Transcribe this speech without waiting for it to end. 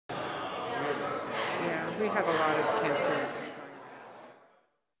Yeah, we have a lot of cancer.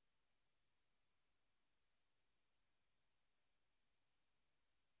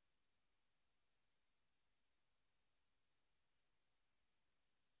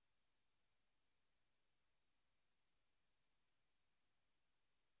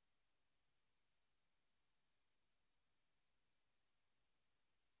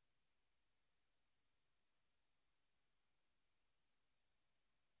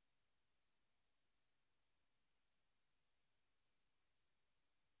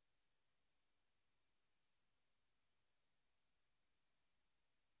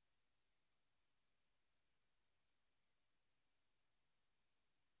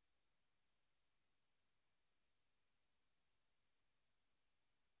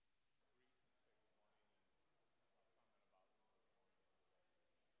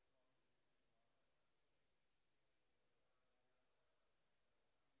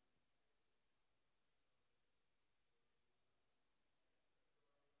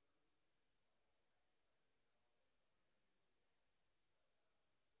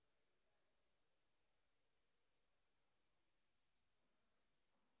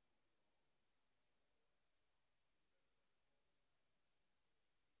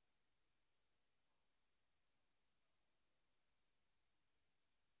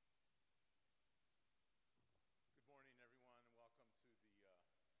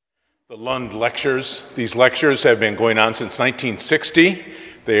 The Lund lectures. These lectures have been going on since 1960.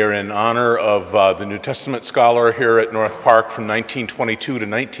 They are in honor of the New Testament scholar here at North Park from 1922 to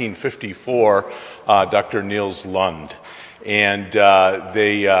 1954, Dr. Niels Lund. And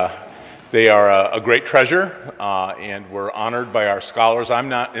they are a great treasure, and we're honored by our scholars. I'm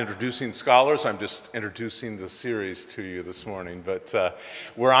not introducing scholars, I'm just introducing the series to you this morning. But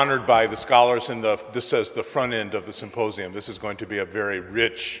we're honored by the scholars, and this says the front end of the symposium. This is going to be a very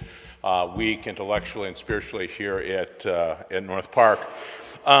rich week intellectually and spiritually here at North Park.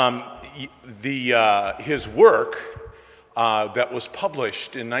 His work that was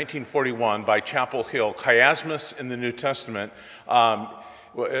published in 1941 by Chapel Hill, Chiasmus in the New Testament,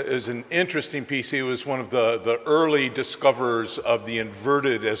 is an interesting piece. He was one of the early discoverers of the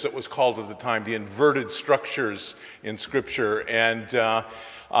inverted, as it was called at the time, the inverted structures in Scripture.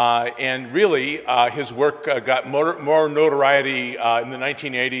 And really, his work got more notoriety in the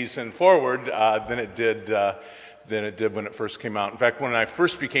 1980s and forward than it did when it first came out. In fact, when I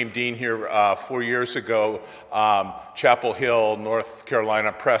first became dean here 4 years ago, Chapel Hill, North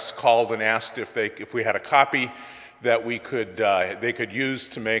Carolina Press called and asked if we had a copy that they could use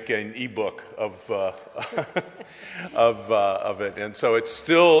to make an ebook of it. And so it's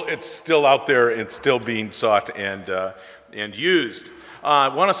still out there and still being sought and used. I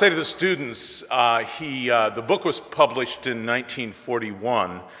want to say to the students, the book was published in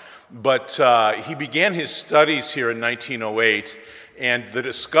 1941, but he began his studies here in 1908, and the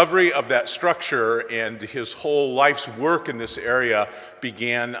discovery of that structure and his whole life's work in this area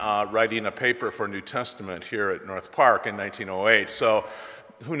began writing a paper for New Testament here at North Park in 1908. So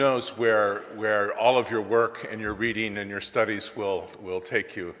who knows where all of your work and your reading and your studies will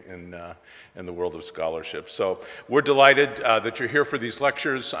take you in the world of scholarship. So we're delighted that you're here for these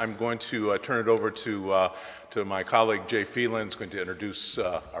lectures. I'm going to turn it over to my colleague Jay Phelan, who's going to introduce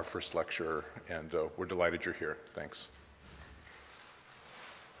our first lecturer, and we're delighted you're here. Thanks.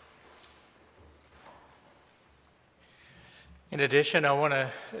 In addition, I want to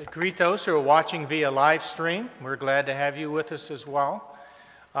greet those who are watching via live stream. We're glad to have you with us as well.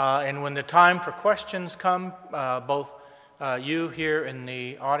 And when the time for questions come, both you here in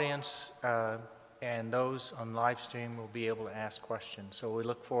the audience and those on live stream will be able to ask questions. So we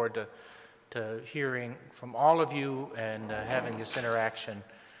look forward to hearing from all of you and having this interaction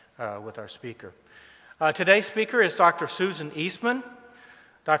with our speaker. Today's speaker is Dr. Susan Eastman.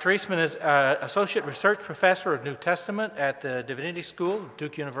 Dr. Eastman is Associate Research Professor of New Testament at the Divinity School,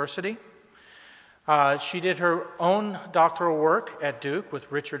 Duke University. She did her own doctoral work at Duke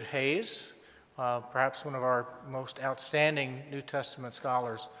with Richard Hayes, perhaps one of our most outstanding New Testament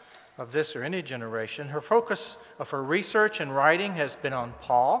scholars of this or any generation. Her focus of her research and writing has been on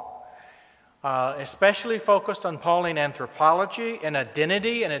Paul, especially focused on Pauline anthropology and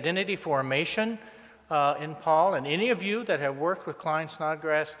identity formation in Paul. And any of you that have worked with Klein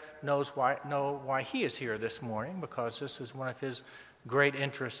Snodgrass know why he is here this morning, because this is one of his great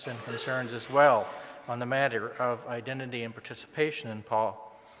interests and concerns as well on the matter of identity and participation in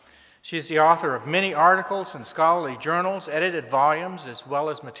Paul. She's the author of many articles in scholarly journals, edited volumes, as well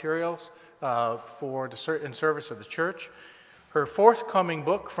as materials in service of the church. Her forthcoming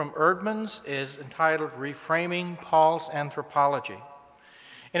book from Erdman's is entitled Reframing Paul's Anthropology.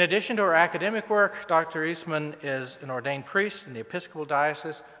 In addition to her academic work, Dr. Eastman is an ordained priest in the Episcopal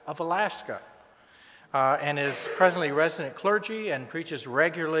Diocese of Alaska and is presently resident clergy and preaches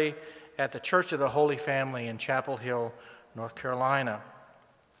regularly at the Church of the Holy Family in Chapel Hill, North Carolina.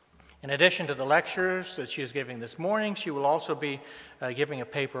 In addition to the lectures that she is giving this morning, she will also be giving a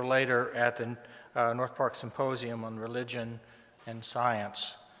paper later at the North Park Symposium on Religion and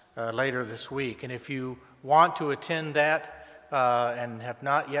Science later this week. And if you want to attend that and have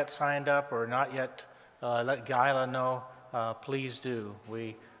not yet signed up or not yet let Guyla know, please do.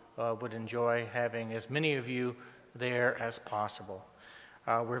 We would enjoy having as many of you there as possible.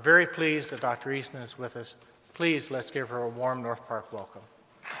 We're very pleased that Dr. Eastman is with us. Please, let's give her a warm North Park welcome.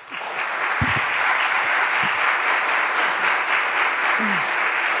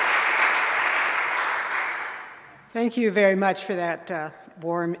 Thank you very much for that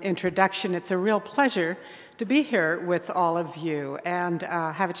warm introduction. It's a real pleasure to be here with all of you and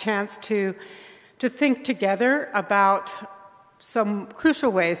have a chance to think together about some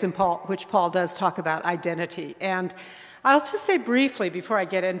crucial ways in which Paul does talk about identity. And I'll just say briefly before I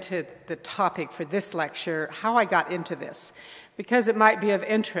get into the topic for this lecture how I got into this, because it might be of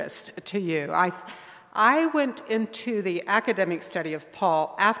interest to you. I went into the academic study of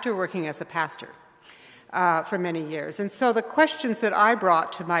Paul after working as a pastor for many years. And so the questions that I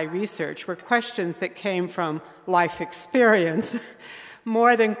brought to my research were questions that came from life experience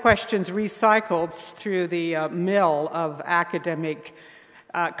more than questions recycled through the mill of academic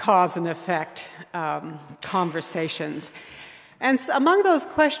cause and effect conversations. And among those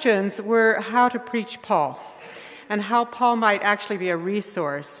questions were how to preach Paul and how Paul might actually be a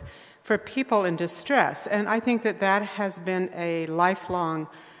resource for people in distress. And I think that that has been a lifelong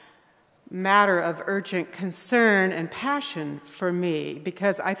matter of urgent concern and passion for me,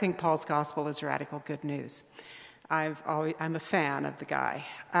 because I think Paul's gospel is radical good news. I'm a fan of the guy.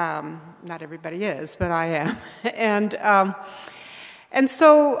 Not everybody is, but I am. And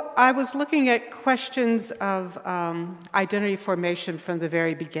so I was looking at questions of identity formation from the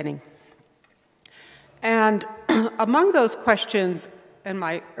very beginning. And among those questions in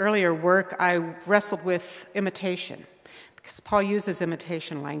my earlier work, I wrestled with imitation, because Paul uses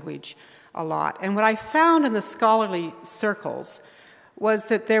imitation language a lot. And what I found in the scholarly circles was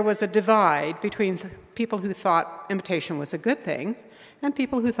that there was a divide between people who thought imitation was a good thing and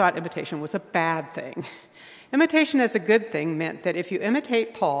people who thought imitation was a bad thing. Imitation as a good thing meant that if you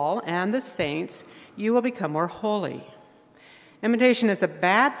imitate Paul and the saints, you will become more holy. Imitation as a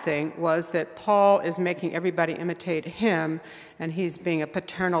bad thing was that Paul is making everybody imitate him, and he's being a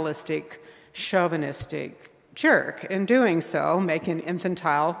paternalistic, chauvinistic jerk in doing so, making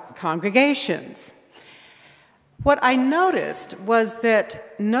infantile congregations. What I noticed was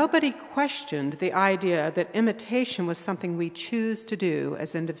that nobody questioned the idea that imitation was something we choose to do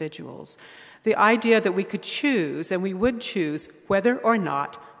as individuals. The idea that we could choose, and we would choose, whether or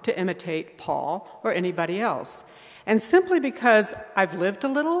not to imitate Paul or anybody else. And simply because I've lived a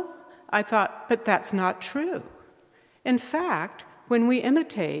little, I thought, but that's not true. In fact, when we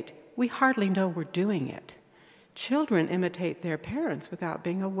imitate, we hardly know we're doing it. Children imitate their parents without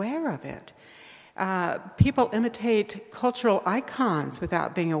being aware of it. People imitate cultural icons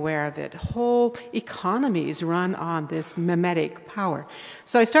without being aware of it. Whole economies run on this mimetic power.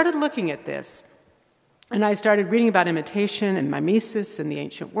 So I started looking at this, and I started reading about imitation and mimesis in the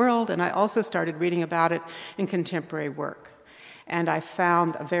ancient world, and I also started reading about it in contemporary work. And I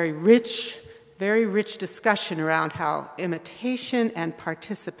found a very rich discussion around how imitation and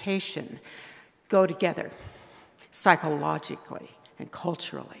participation go together psychologically and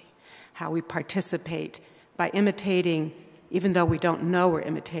culturally. How we participate by imitating, even though we don't know we're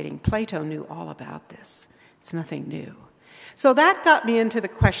imitating. Plato knew all about this. It's nothing new. So that got me into the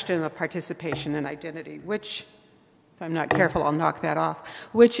question of participation and identity, which, if I'm not careful, I'll knock that off,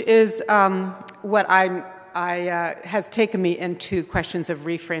 which is what has taken me into questions of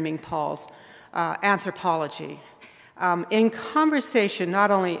reframing Paul's anthropology. In conversation, not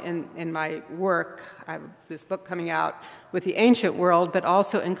only in my work, I have this book coming out with the ancient world, but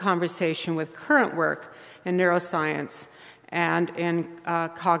also in conversation with current work in neuroscience and in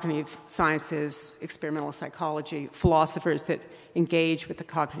cognitive sciences, experimental psychology, philosophers that engage with the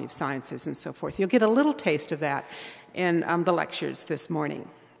cognitive sciences and so forth. You'll get a little taste of that in the lectures this morning.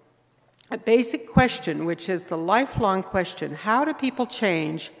 A basic question, which is the lifelong question, how do people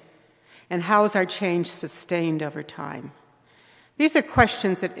change, and how is our change sustained over time? These are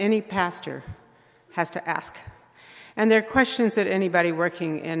questions that any pastor has to ask. And they're questions that anybody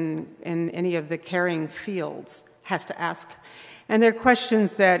working in any of the caring fields has to ask. And they're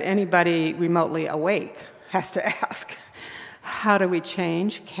questions that anybody remotely awake has to ask. how do we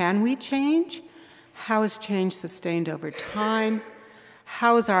change? Can we change? How is change sustained over time?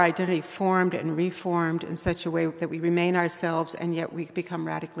 How is our identity formed and reformed in such a way that we remain ourselves and yet we become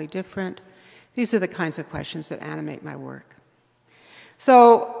radically different? These are the kinds of questions that animate my work.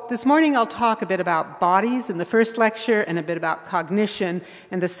 So this morning I'll talk a bit about bodies in the first lecture and a bit about cognition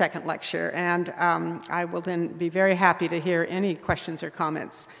in the second lecture. And I will then be very happy to hear any questions or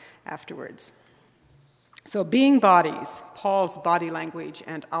comments afterwards. So being bodies, Paul's body language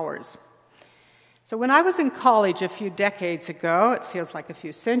and ours. So when I was in college a few decades ago, it feels like a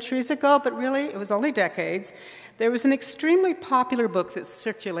few centuries ago, but really it was only decades, there was an extremely popular book that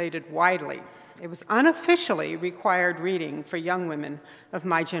circulated widely. It was unofficially required reading for young women of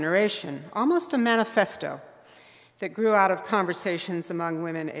my generation, almost a manifesto that grew out of conversations among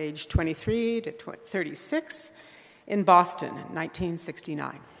women aged 23 to 36 in Boston in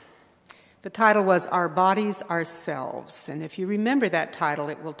 1969. The title was Our Bodies, Ourselves, and if you remember that title,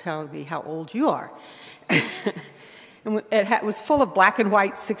 it will tell me how old you are. It was full of black and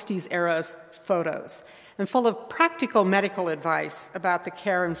white 60s era photos, and full of practical medical advice about the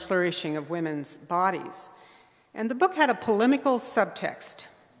care and flourishing of women's bodies. And the book had a polemical subtext.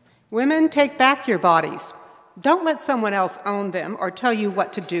 Women, take back your bodies. Don't let someone else own them or tell you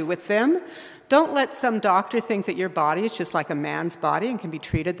what to do with them. Don't let some doctor think that your body is just like a man's body and can be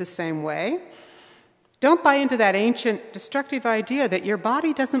treated the same way. Don't buy into that ancient destructive idea that your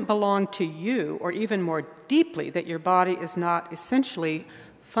body doesn't belong to you, or even more deeply, that your body is not essentially,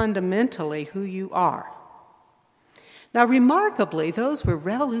 fundamentally who you are. Now, remarkably, those were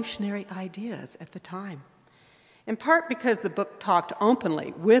revolutionary ideas at the time, in part because the book talked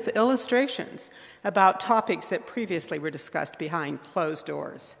openly, with illustrations, about topics that previously were discussed behind closed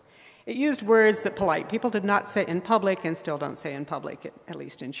doors. It used words that polite people did not say in public and still don't say in public, at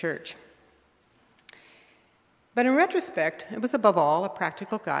least in church. But in retrospect, it was above all a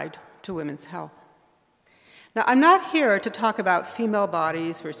practical guide to women's health. Now, I'm not here to talk about female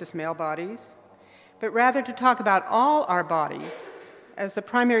bodies versus male bodies, but rather to talk about all our bodies as the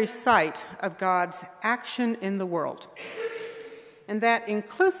primary site of God's action in the world. In that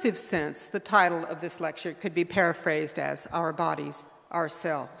inclusive sense, the title of this lecture could be paraphrased as Our Bodies,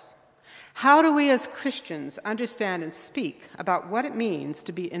 Ourselves. How do we as Christians understand and speak about what it means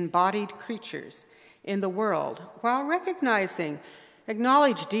to be embodied creatures in the world while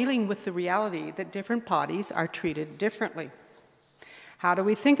acknowledge dealing with the reality that different bodies are treated differently? How do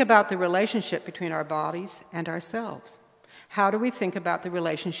we think about the relationship between our bodies and ourselves? How do we think about the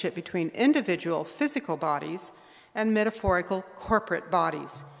relationship between individual physical bodies and metaphorical corporate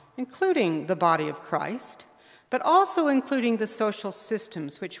bodies, including the body of Christ, but also including the social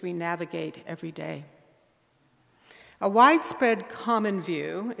systems which we navigate every day? A widespread common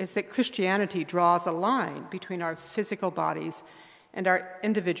view is that Christianity draws a line between our physical bodies and our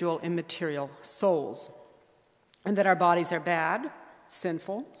individual immaterial souls, and that our bodies are bad,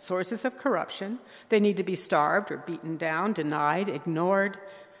 sinful, sources of corruption. They need to be starved or beaten down, denied, ignored.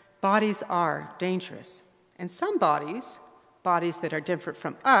 Bodies are dangerous. And some bodies that are different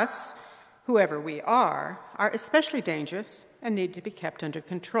from us, whoever we are especially dangerous and need to be kept under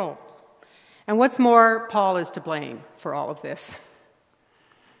control. And what's more, Paul is to blame for all of this.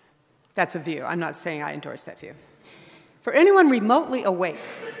 That's a view. I'm not saying I endorse that view. For anyone remotely awake,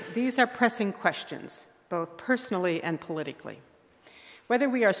 these are pressing questions, both personally and politically. Whether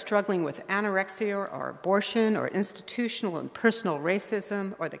we are struggling with anorexia or abortion or institutional and personal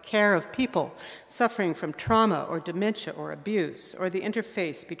racism or the care of people suffering from trauma or dementia or abuse or the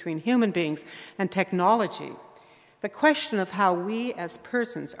interface between human beings and technology, the question of how we as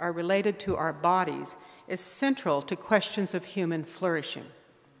persons are related to our bodies is central to questions of human flourishing.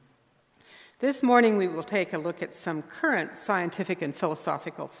 This morning, we will take a look at some current scientific and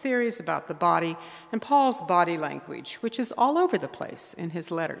philosophical theories about the body and Paul's body language, which is all over the place in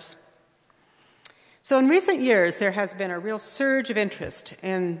his letters. So in recent years, there has been a real surge of interest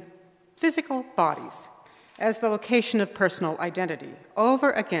in physical bodies as the location of personal identity,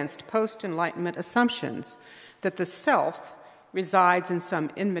 over against post-Enlightenment assumptions that the self resides in some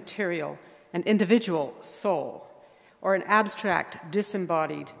immaterial and individual soul, or in abstract,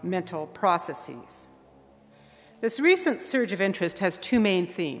 disembodied mental processes. This recent surge of interest has two main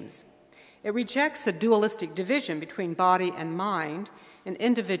themes. It rejects a dualistic division between body and mind in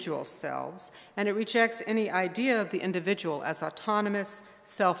individual selves, and it rejects any idea of the individual as autonomous,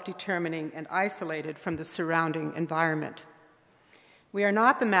 self-determining, and isolated from the surrounding environment. We are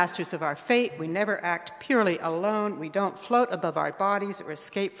not the masters of our fate. We never act purely alone. We don't float above our bodies or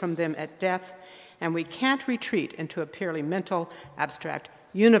escape from them at death. And we can't retreat into a purely mental, abstract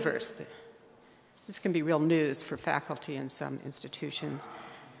universe. This can be real news for faculty in some institutions.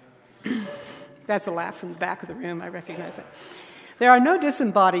 That's a laugh from the back of the room, I recognize it. There are no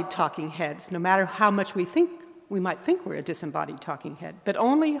disembodied talking heads, no matter how much we might think we're a disembodied talking head, but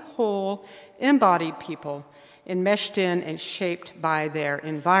only whole, embodied people enmeshed in and shaped by their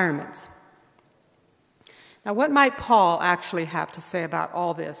environments. Now, what might Paul actually have to say about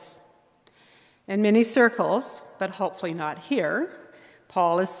all this? In many circles, but hopefully not here,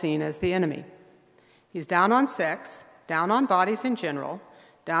 Paul is seen as the enemy. He's down on sex, down on bodies in general,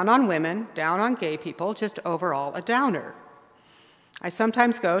 down on women, down on gay people, just overall a downer. I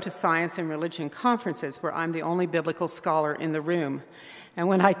sometimes go to science and religion conferences where I'm the only biblical scholar in the room. And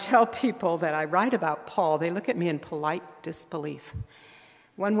when I tell people that I write about Paul, they look at me in polite disbelief.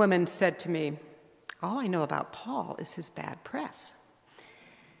 One woman said to me, "All I know about Paul is his bad press."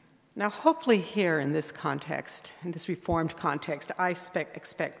 Now, hopefully here in this context, in this Reformed context, I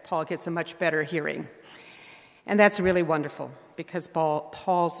expect Paul gets a much better hearing. And that's really wonderful, because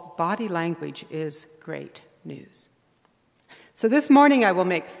Paul's body language is great news. So this morning I will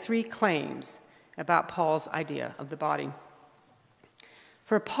make 3 claims about Paul's idea of the body.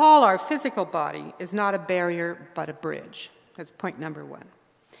 For Paul, our physical body is not a barrier but a bridge. That's point number 1.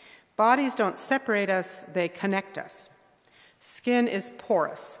 Bodies don't separate us, they connect us. Skin is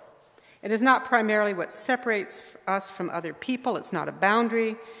porous. It is not primarily what separates us from other people. It's not a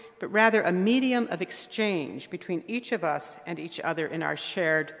boundary, but rather a medium of exchange between each of us and each other in our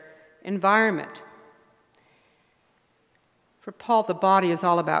shared environment. For Paul, the body is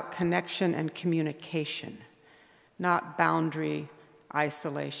all about connection and communication, not boundary,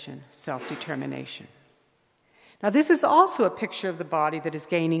 isolation, self-determination. Now, this is also a picture of the body that is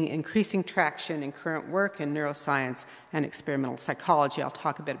gaining increasing traction in current work in neuroscience and experimental psychology. I'll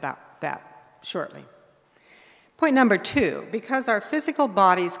talk a bit about that shortly. Point number 2, because our physical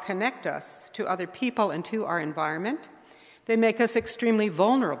bodies connect us to other people and to our environment, they make us extremely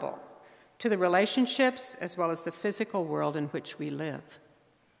vulnerable to the relationships as well as the physical world in which we live.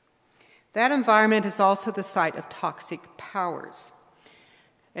 That environment is also the site of toxic powers.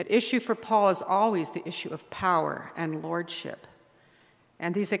 At issue for Paul is always the issue of power and lordship.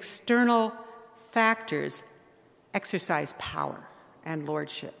 And these external factors exercise power and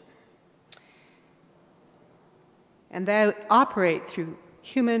lordship. And they operate through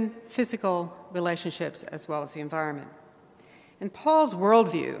human physical relationships as well as the environment. In Paul's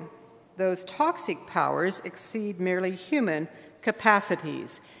worldview, those toxic powers exceed merely human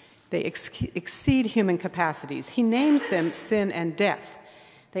capacities. They exceed human capacities. He names them sin and death.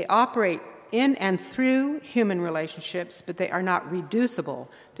 They operate in and through human relationships, but they are not reducible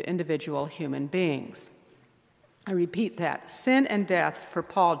to individual human beings. I repeat that. Sin and death for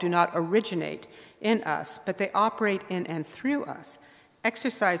Paul do not originate in us, but they operate in and through us,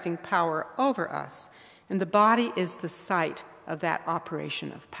 exercising power over us, and the body is the site of that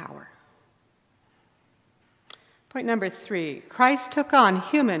operation of power. Point number 3, Christ took on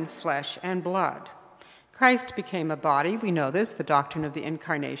human flesh and blood. Christ became a body. We know this, the doctrine of the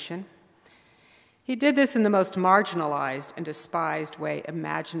incarnation. He did this in the most marginalized and despised way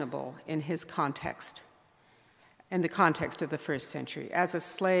imaginable in his context, in the context of the first century, as a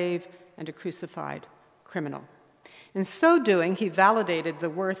slave and a crucified criminal. In so doing, he validated the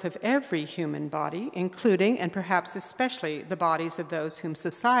worth of every human body, including and perhaps especially the bodies of those whom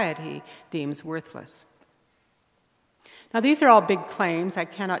society deems worthless. Now, these are all big claims. I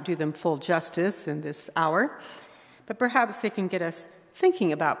cannot do them full justice in this hour, but perhaps they can get us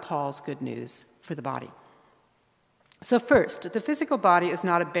thinking about Paul's good news for the body. So first, the physical body is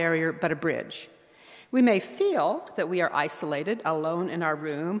not a barrier, but a bridge. We may feel that we are isolated, alone in our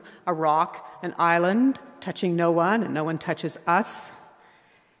room, a rock, an island, touching no one, and no one touches us.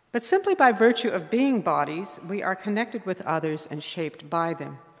 But simply by virtue of being bodies, we are connected with others and shaped by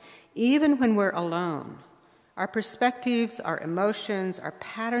them. Even when we're alone, our perspectives, our emotions, our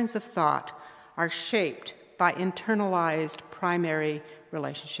patterns of thought are shaped by internalized primary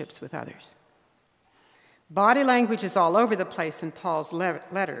relationships with others. Body language is all over the place in Paul's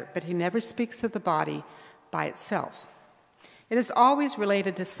letter, but he never speaks of the body by itself. It is always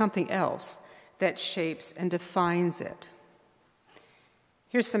related to something else that shapes and defines it.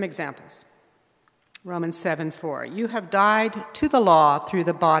 Here's some examples. Romans 7:4, you have died to the law through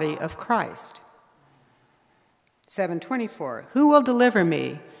the body of Christ. 7:24, who will deliver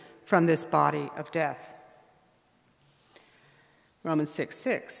me from this body of death? Romans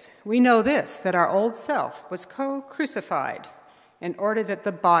 6:6, we know this, that our old self was co-crucified in order that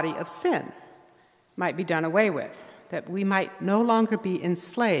the body of sin might be done away with, that we might no longer be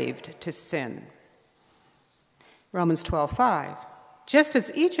enslaved to sin. Romans 12:5, Just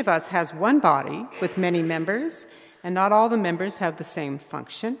as each of us has one body with many members, and not all the members have the same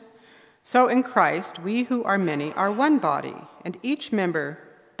function, so in Christ we who are many are one body, and each member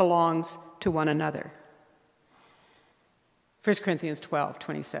belongs to one another. 1 Corinthians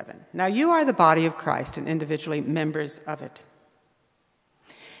 12:27. Now you are the body of Christ and individually members of it.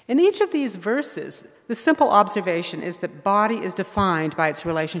 In each of these verses, the simple observation is that body is defined by its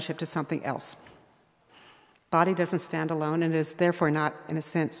relationship to something else. Body doesn't stand alone and is therefore not, in a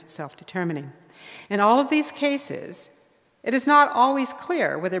sense, self-determining. In all of these cases, it is not always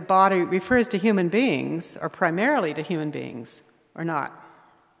clear whether body refers to human beings or primarily to human beings or not.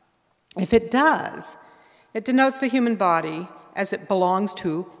 If it does, it denotes the human body as it belongs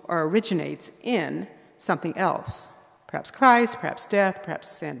to or originates in something else. Perhaps Christ, perhaps death, perhaps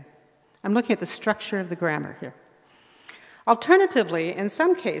sin. I'm looking at the structure of the grammar here. Alternatively, in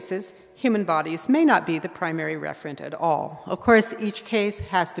some cases, human bodies may not be the primary referent at all. Of course, each case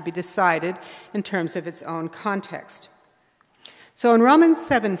has to be decided in terms of its own context. So in Romans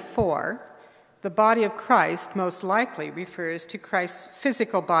 7:4, the body of Christ most likely refers to Christ's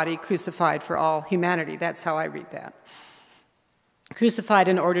physical body crucified for all humanity. That's how I read that. Crucified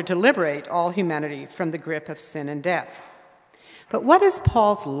in order to liberate all humanity from the grip of sin and death. But what is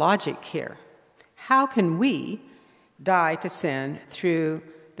Paul's logic here? How can we die to sin through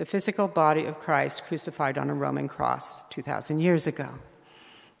the physical body of Christ crucified on a Roman cross 2,000 years ago?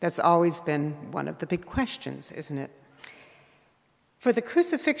 That's always been one of the big questions, isn't it? For the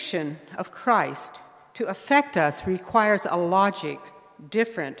crucifixion of Christ to affect us requires a logic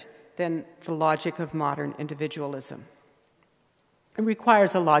different than the logic of modern individualism. It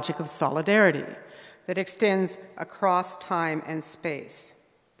requires a logic of solidarity that extends across time and space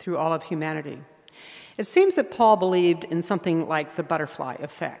through all of humanity. It seems that Paul believed in something like the butterfly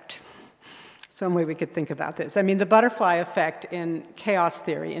effect. Some way we could think about this. I mean, the butterfly effect in chaos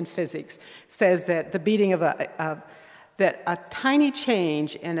theory in physics says that the beating of that a tiny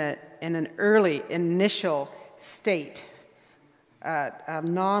change in an early initial state, a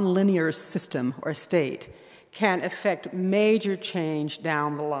nonlinear system or state, can affect major change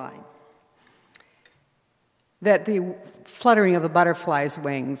down the line. That the fluttering of a butterfly's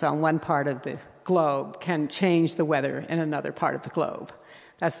wings on one part of the globe can change the weather in another part of the globe.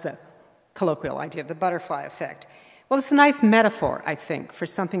 That's the colloquial idea of the butterfly effect. Well, it's a nice metaphor, I think, for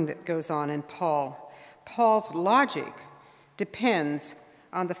something that goes on in Paul. Paul's logic depends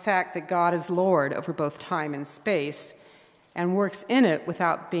on the fact that God is Lord over both time and space and works in it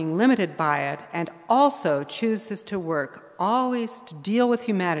without being limited by it, and also chooses to work always to deal with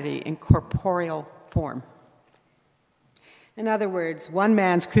humanity in corporeal form. In other words, one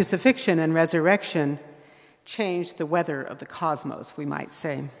man's crucifixion and resurrection changed the weather of the cosmos, we might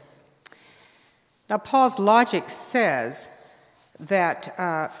say. Now, Paul's logic says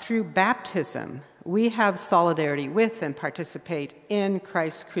that through baptism, we have solidarity with and participate in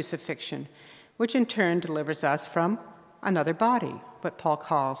Christ's crucifixion, which in turn delivers us from another body, what Paul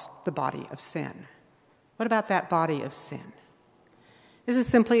calls the body of sin. What about that body of sin? Is it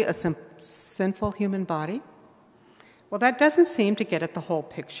simply a sinful human body? Well, that doesn't seem to get at the whole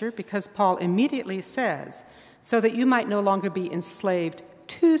picture, because Paul immediately says, so that you might no longer be enslaved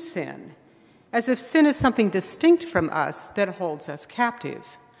to sin, as if sin is something distinct from us that holds us captive.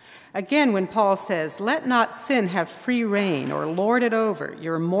 Again, when Paul says, let not sin have free reign or lord it over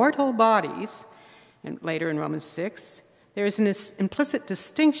your mortal bodies, and later in Romans 6, there is an implicit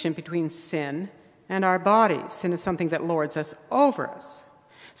distinction between sin and our bodies. Sin is something that lords us over us.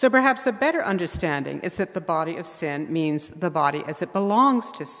 So perhaps a better understanding is that the body of sin means the body as it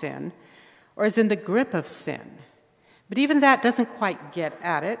belongs to sin, or is in the grip of sin. But even that doesn't quite get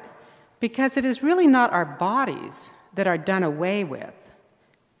at it, because it is really not our bodies that are done away with.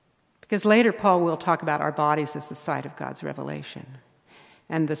 Because later Paul will talk about our bodies as the site of God's revelation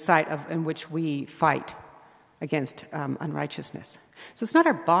and the site in which we fight against unrighteousness. So it's not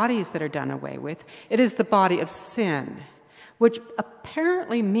our bodies that are done away with. It is the body of sin, which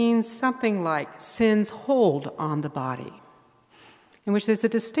apparently means something like sin's hold on the body, in which there's a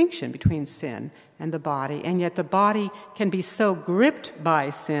distinction between sin and the body, and yet the body can be so gripped by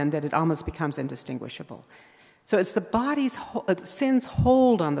sin that it almost becomes indistinguishable. So it's sin's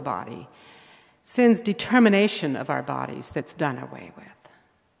hold on the body, sin's determination of our bodies that's done away with.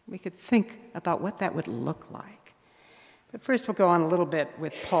 We could think about what that would look like. But first we'll go on a little bit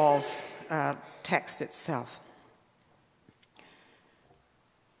with Paul's text itself.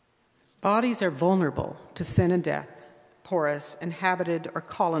 Bodies are vulnerable to sin and death, porous, inhabited, or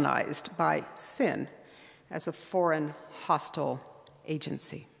colonized by sin as a foreign, hostile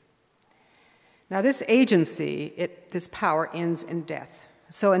agency. Now this agency, this power ends in death.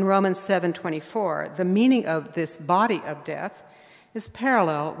 So in Romans 7:24, the meaning of this body of death is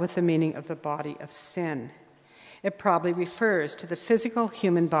parallel with the meaning of the body of sin. It probably refers to the physical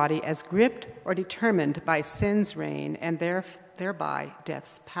human body as gripped or determined by sin's reign and thereby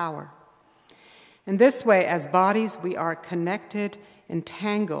death's power. In this way, as bodies, we are connected,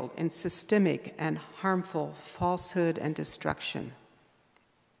 entangled in systemic and harmful falsehood and destruction.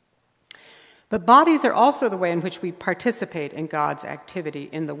 But bodies are also the way in which we participate in God's activity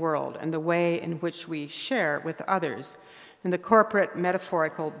in the world and the way in which we share with others in the corporate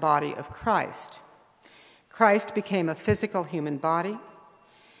metaphorical body of Christ. Christ became a physical human body.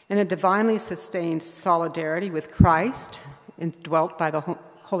 In a divinely sustained solidarity with Christ, indwelt by the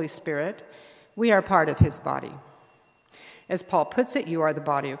Holy Spirit, we are part of his body. As Paul puts it, you are the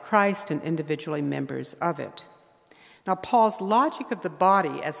body of Christ and individually members of it. Now, Paul's logic of the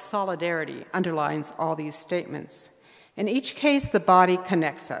body as solidarity underlines all these statements. In each case, the body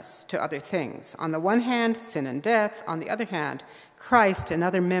connects us to other things. On the one hand, sin and death. On the other hand, Christ and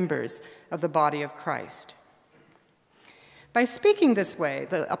other members of the body of Christ. By speaking this way,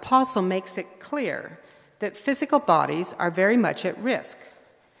 the apostle makes it clear that physical bodies are very much at risk.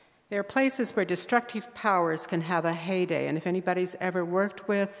 They are places where destructive powers can have a heyday, and if anybody's ever worked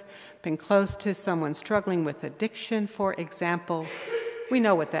with, been close to someone struggling with addiction, for example, we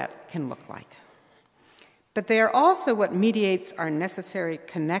know what that can look like. But they are also what mediates our necessary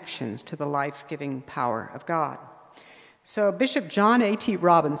connections to the life-giving power of God. So Bishop John A.T.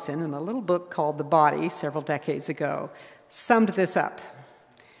 Robinson, in a little book called The Body several decades ago, summed this up.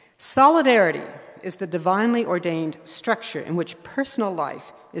 Solidarity is the divinely ordained structure in which personal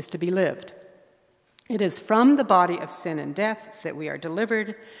life is to be lived. It is from the body of sin and death that we are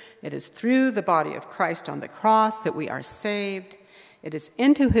delivered. It is through the body of Christ on the cross that we are saved. It is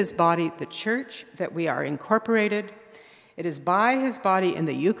into his body, the church, that we are incorporated. It is by his body in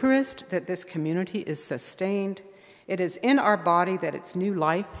the Eucharist that this community is sustained. It is in our body that its new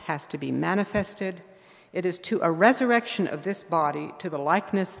life has to be manifested. It is to a resurrection of this body to the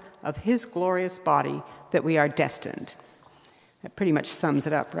likeness of his glorious body that we are destined. That pretty much sums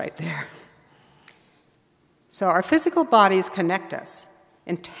it up right there. So our physical bodies connect us,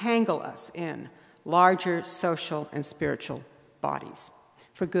 entangle us in larger social and spiritual bodies,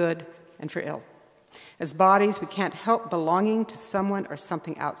 for good and for ill. As bodies, we can't help belonging to someone or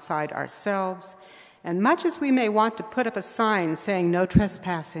something outside ourselves, and much as we may want to put up a sign saying no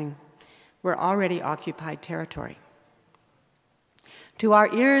trespassing, we're already occupied territory. To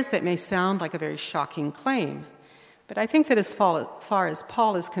our ears, that may sound like a very shocking claim, but I think that as far as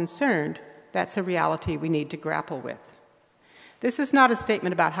Paul is concerned, that's a reality we need to grapple with. This is not a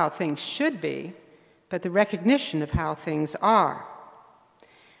statement about how things should be, but the recognition of how things are.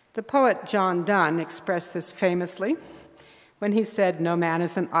 The poet John Donne expressed this famously when he said, "No man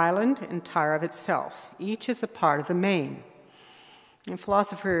is an island entire of itself. Each is a part of the main." A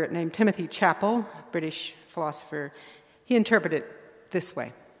philosopher named Timothy Chappell, British philosopher, he interpreted it this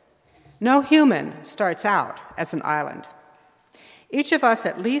way. No human starts out as an island. Each of us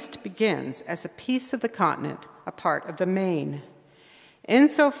at least begins as a piece of the continent, a part of the main.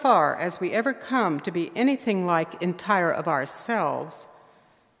 Insofar as we ever come to be anything like entire of ourselves,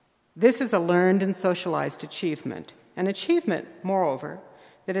 this is a learned and socialized achievement, an achievement, moreover,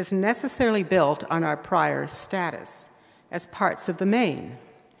 that is necessarily built on our prior status as parts of the main.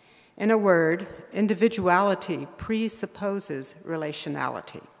 In a word, individuality presupposes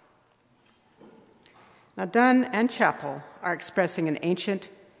relationality. Now, Donne and Chappell are expressing an ancient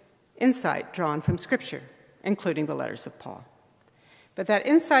insight drawn from Scripture, including the letters of Paul. But that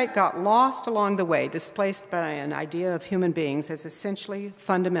insight got lost along the way, displaced by an idea of human beings as essentially,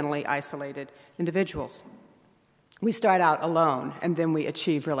 fundamentally isolated individuals. We start out alone, and then we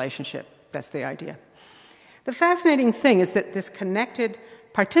achieve relationship. That's the idea. The fascinating thing is that this connected,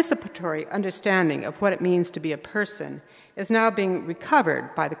 participatory understanding of what it means to be a person is now being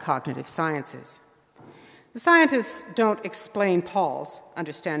recovered by the cognitive sciences. The scientists don't explain Paul's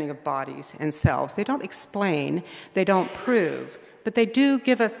understanding of bodies and selves. They don't explain, they don't prove, but they do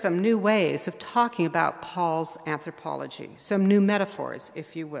give us some new ways of talking about Paul's anthropology, some new metaphors,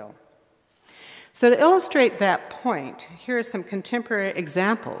 if you will. So to illustrate that point, here are some contemporary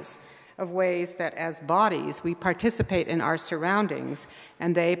examples of ways that as bodies we participate in our surroundings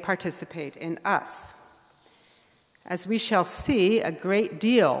and they participate in us. As we shall see, a great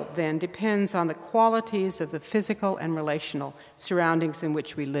deal then depends on the qualities of the physical and relational surroundings in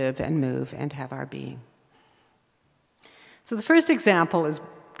which we live and move and have our being. So the first example is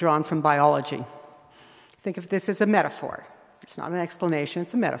drawn from biology. Think of this as a metaphor. It's not an explanation,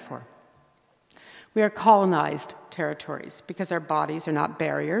 it's a metaphor. We are colonized territories because our bodies are not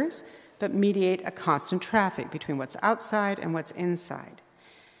barriers, but mediate a constant traffic between what's outside and what's inside.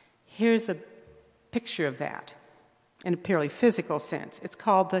 Here's a picture of that in a purely physical sense. It's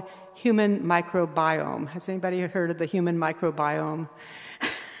called the human microbiome. Has anybody heard of the human microbiome?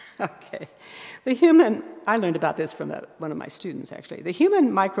 Okay. I learned about this from one of my students, actually. The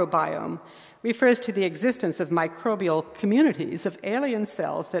human microbiome refers to the existence of microbial communities of alien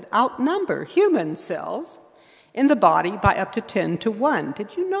cells that outnumber human cells in the body by up to 10 to 1.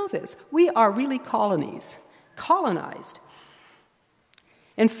 Did you know this? We are really colonized.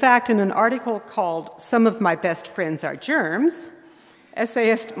 In fact, in an article called "Some of My Best Friends Are Germs,"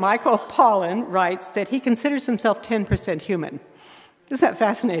 essayist Michael Pollan writes that he considers himself 10% human. Isn't that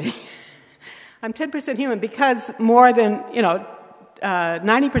fascinating? I'm 10% human because more than,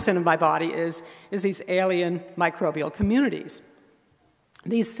 90% of my body is these alien microbial communities.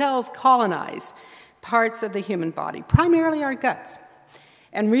 These cells colonize parts of the human body, primarily our guts.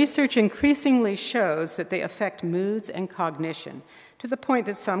 And research increasingly shows that they affect moods and cognition, to the point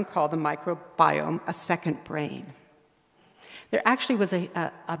that some call the microbiome a second brain. There actually was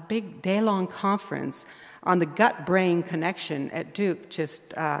a big day-long conference on the gut-brain connection at Duke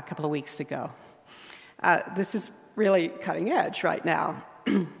just a couple of weeks ago. This is really cutting edge right now.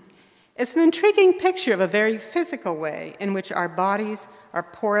 It's an intriguing picture of a very physical way in which our bodies are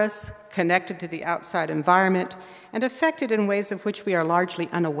porous, connected to the outside environment, and affected in ways of which we are largely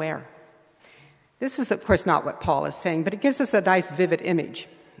unaware. This is, of course, not what Paul is saying, but it gives us a nice, vivid image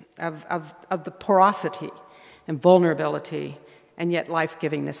of the porosity and vulnerability and yet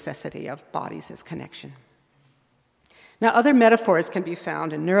life-giving necessity of bodies as connection. Now, other metaphors can be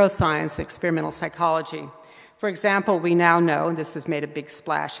found in neuroscience and experimental psychology. For example, we now know, and this has made a big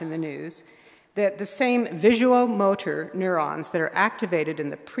splash in the news, that the same visuomotor neurons that are activated in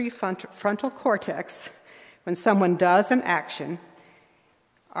the prefrontal cortex when someone does an action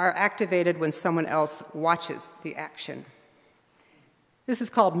are activated when someone else watches the action. This is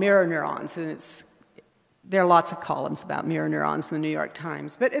called mirror neurons, and there are lots of columns about mirror neurons in the New York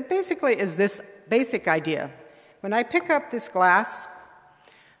Times. But it basically is this basic idea. When I pick up this glass,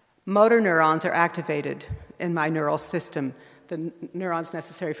 motor neurons are activated in my neural system, the neurons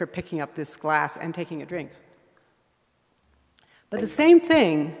necessary for picking up this glass and taking a drink. But the same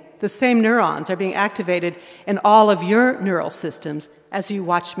thing, the same neurons are being activated in all of your neural systems as you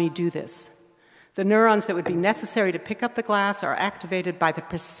watch me do this. The neurons that would be necessary to pick up the glass are activated by the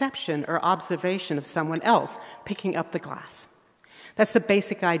perception or observation of someone else picking up the glass. That's the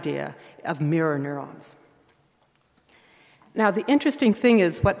basic idea of mirror neurons. Now, the interesting thing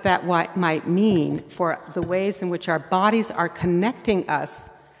is what that might mean for the ways in which our bodies are connecting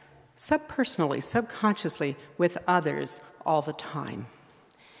us subpersonally, subconsciously, with others all the time.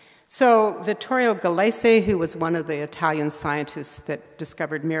 So Vittorio Gallese, who was one of the Italian scientists that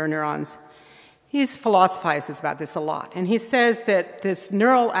discovered mirror neurons, he philosophizes about this a lot. And he says that this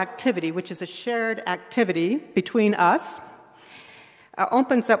neural activity, which is a shared activity between us,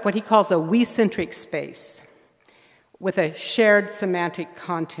 opens up what he calls a we-centric space with a shared semantic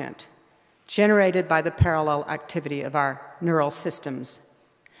content generated by the parallel activity of our neural systems.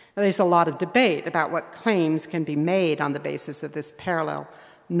 Now, there's a lot of debate about what claims can be made on the basis of this parallel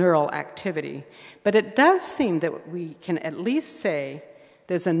neural activity, but it does seem that we can at least say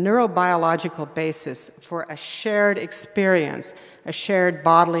there's a neurobiological basis for a shared experience, a shared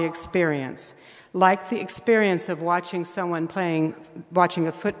bodily experience, like the experience of watching someone watching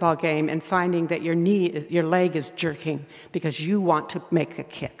a football game and finding that your leg is jerking because you want to make a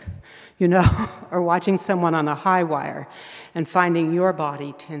kick, or watching someone on a high wire and finding your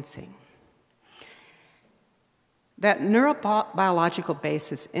body tensing. That neurobiological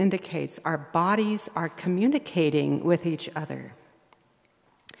basis indicates our bodies are communicating with each other.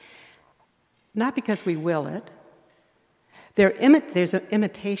 Not because we will it. There's an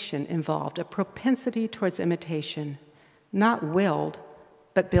imitation involved, a propensity towards imitation, not willed,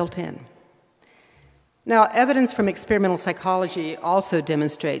 but built in. Now, evidence from experimental psychology also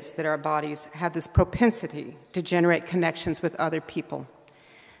demonstrates that our bodies have this propensity to generate connections with other people.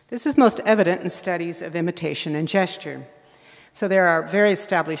 This is most evident in studies of imitation and gesture. So there are very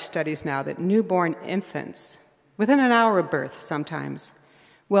established studies now that newborn infants, within an hour of birth sometimes,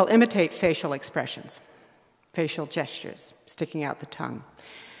 will imitate facial expressions. Facial gestures, sticking out the tongue.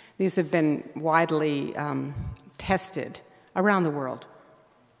 These have been widely tested around the world.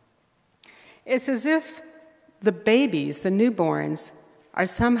 It's as if the babies, the newborns, are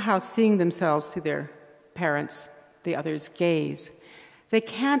somehow seeing themselves through their parents, the other's gaze. They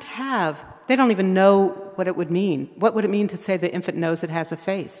don't even know what it would mean. What would it mean to say the infant knows it has a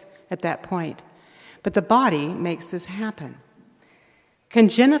face at that point? But the body makes this happen.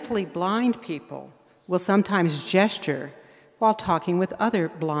 Congenitally blind people will sometimes gesture while talking with other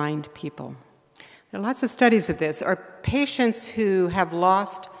blind people. There are lots of studies of this. Or patients who have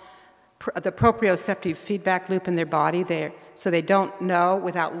lost the proprioceptive feedback loop in their body, so they don't know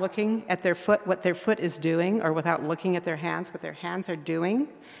without looking at their foot what their foot is doing, or without looking at their hands what their hands are doing,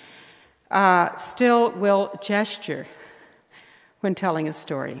 still will gesture when telling a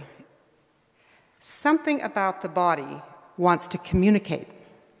story. Something about the body wants to communicate.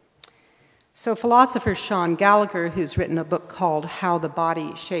 So philosopher Sean Gallagher, who's written a book called How the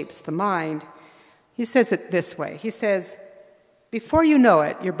Body Shapes the Mind, he says it this way. He says, before you know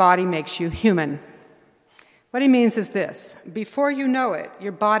it, your body makes you human. What he means is this: before you know it,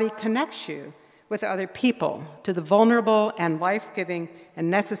 your body connects you with other people to the vulnerable and life-giving and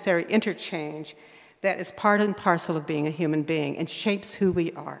necessary interchange that is part and parcel of being a human being and shapes who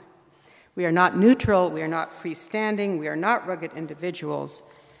we are. We are not neutral, we are not freestanding, we are not rugged individuals.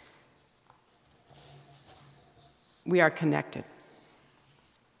 We are connected.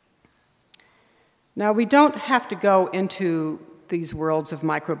 Now, we don't have to go into these worlds of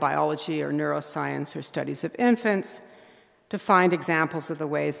microbiology or neuroscience or studies of infants to find examples of the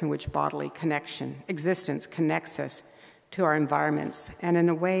ways in which bodily existence connects us to our environments and in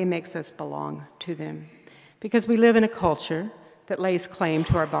a way makes us belong to them. Because we live in a culture that lays claim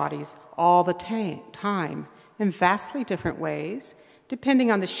to our bodies all the time in vastly different ways,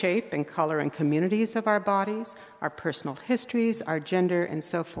 depending on the shape and color and communities of our bodies, our personal histories, our gender, and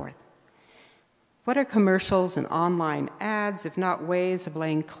so forth. What are commercials and online ads if not ways of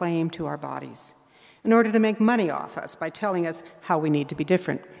laying claim to our bodies in order to make money off us by telling us how we need to be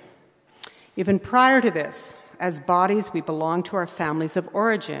different? Even prior to this, as bodies, we belong to our families of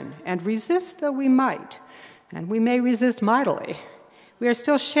origin, and resist though we might, and we may resist mightily, we are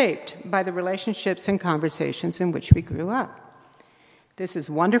still shaped by the relationships and conversations in which we grew up. This is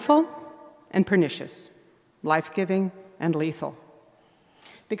wonderful and pernicious, life-giving and lethal,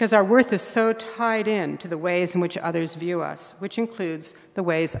 because our worth is so tied in to the ways in which others view us, which includes the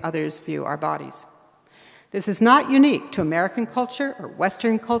ways others view our bodies. This is not unique to American culture or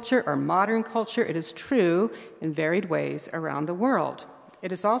Western culture or modern culture. It is true in varied ways around the world.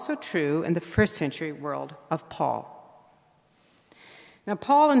 It is also true in the first century world of Paul. Now,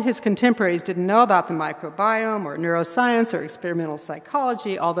 Paul and his contemporaries didn't know about the microbiome or neuroscience or experimental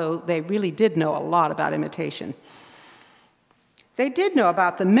psychology, although they really did know a lot about imitation. They did know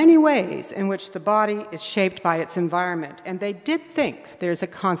about the many ways in which the body is shaped by its environment, and they did think there's a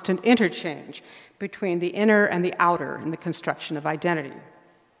constant interchange between the inner and the outer in the construction of identity.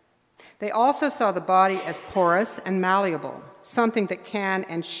 They also saw the body as porous and malleable, something that can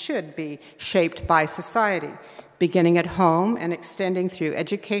and should be shaped by society, beginning at home and extending through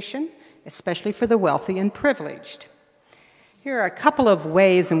education, especially for the wealthy and privileged. Here are a couple of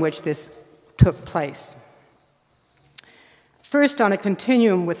ways in which this took place. First, on a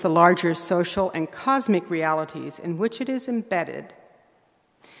continuum with the larger social and cosmic realities in which it is embedded,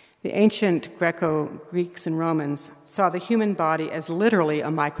 the ancient Greeks and Romans saw the human body as literally a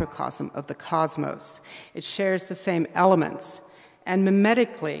microcosm of the cosmos. It shares the same elements and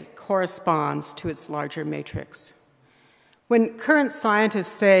mimetically corresponds to its larger matrix. When current scientists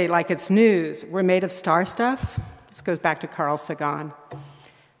say, like it's news, we're made of star stuff, this goes back to Carl Sagan.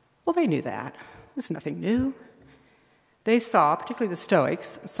 Well, they knew that. This is nothing new. They saw, particularly the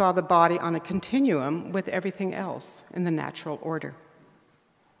Stoics, saw the body on a continuum with everything else in the natural order.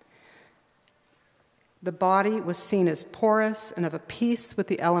 The body was seen as porous and of a piece with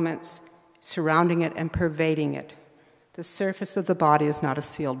the elements surrounding it and pervading it. The surface of the body is not a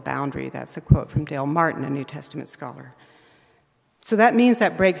sealed boundary. That's a quote from Dale Martin, a New Testament scholar. So that means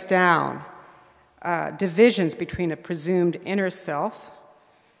that breaks down divisions between a presumed inner self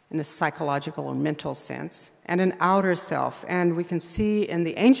in a psychological or mental sense, and an outer self. And we can see in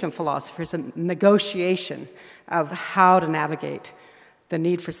the ancient philosophers a negotiation of how to navigate the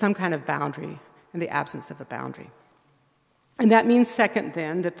need for some kind of boundary and the absence of a boundary. And that means, second,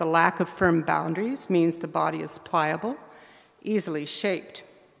 then, that the lack of firm boundaries means the body is pliable, easily shaped.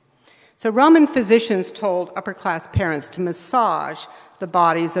 So Roman physicians told upper-class parents to massage the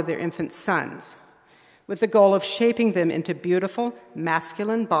bodies of their infant sons, with the goal of shaping them into beautiful,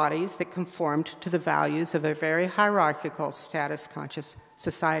 masculine bodies that conformed to the values of a very hierarchical, status-conscious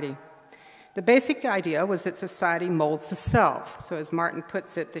society. The basic idea was that society molds the self. So as Martin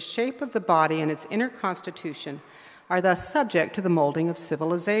puts it, the shape of the body and its inner constitution are thus subject to the molding of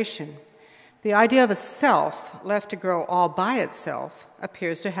civilization. The idea of a self left to grow all by itself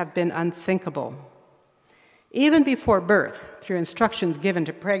appears to have been unthinkable. Even before birth, through instructions given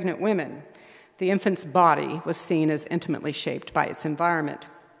to pregnant women, the infant's body was seen as intimately shaped by its environment.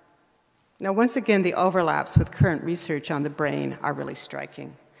 Now, once again, the overlaps with current research on the brain are really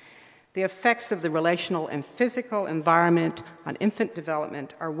striking. The effects of the relational and physical environment on infant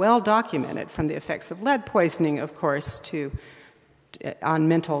development are well documented, from the effects of lead poisoning, of course, on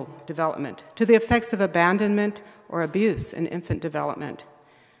mental development, to the effects of abandonment or abuse in infant development,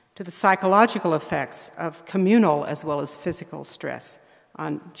 to the psychological effects of communal as well as physical stress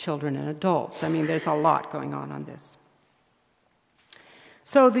on children and adults. I mean, there's a lot going on this.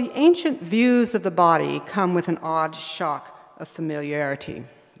 So the ancient views of the body come with an odd shock of familiarity.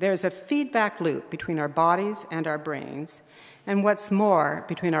 There's a feedback loop between our bodies and our brains, and what's more,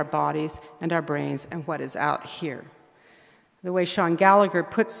 between our bodies and our brains and what is out here. The way Sean Gallagher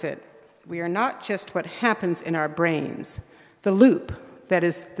puts it, we are not just what happens in our brains. The loop, that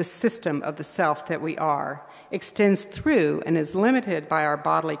is the system of the self that we are, extends through and is limited by our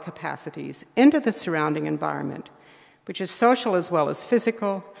bodily capacities into the surrounding environment, which is social as well as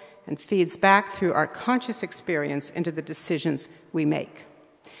physical, and feeds back through our conscious experience into the decisions we make.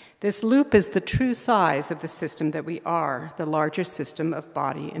 This loop is the true size of the system that we are, the larger system of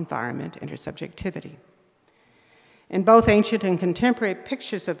body, environment, intersubjectivity. In both ancient and contemporary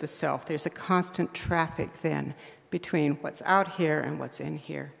pictures of the self, there's a constant traffic then between what's out here and what's in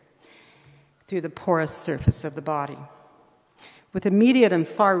here, through the porous surface of the body, with immediate and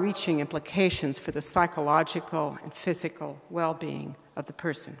far-reaching implications for the psychological and physical well-being of the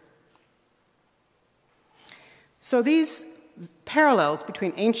person. So these parallels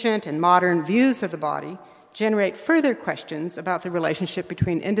between ancient and modern views of the body generate further questions about the relationship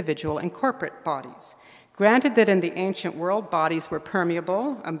between individual and corporate bodies. Granted that in the ancient world, bodies were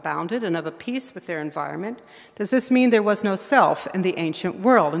permeable, unbounded, and of a piece with their environment, does this mean there was no self in the ancient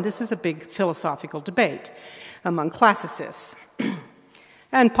world? And this is a big philosophical debate among classicists,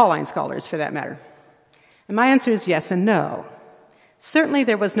 and Pauline scholars for that matter. And my answer is yes and no. Certainly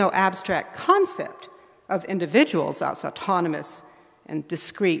there was no abstract concept of individuals as autonomous and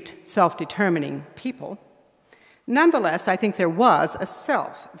discrete, self-determining people. Nonetheless, I think there was a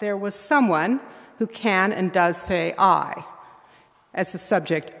self. There was someone who can and does say I as the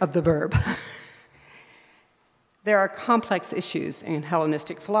subject of the verb. There are complex issues in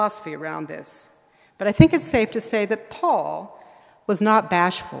Hellenistic philosophy around this, but I think it's safe to say that Paul was not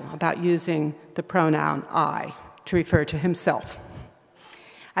bashful about using the pronoun I to refer to himself.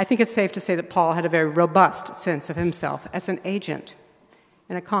 I think it's safe to say that Paul had a very robust sense of himself as an agent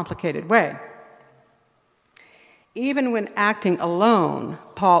in a complicated way. Even when acting alone,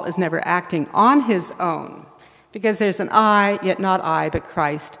 Paul is never acting on his own, because there's an I, yet not I, but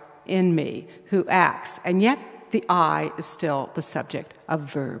Christ in me, who acts, and yet the I is still the subject of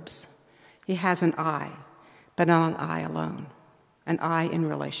verbs. He has an I, but not an I alone, an I in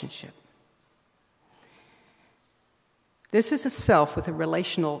relationship. This is a self with a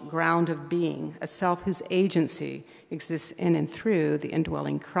relational ground of being, a self whose agency exists in and through the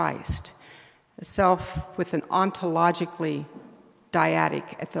indwelling Christ, a self with an ontologically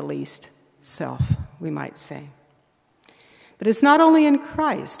dyadic, at the least, self, we might say. But it's not only in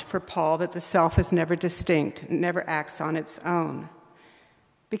Christ, for Paul, that the self is never distinct, never acts on its own,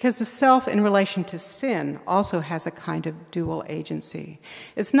 because the self in relation to sin also has a kind of dual agency.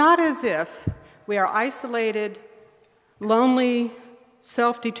 It's not as if we are isolated, lonely,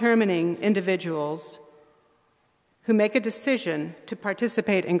 self-determining individuals who make a decision to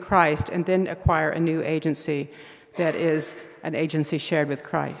participate in Christ and then acquire a new agency that is an agency shared with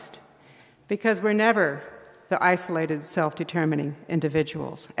Christ. Because we're never the isolated, self-determining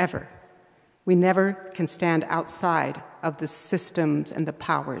individuals, ever. We never can stand outside of the systems and the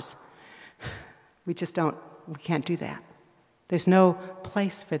powers. We can't do that. There's no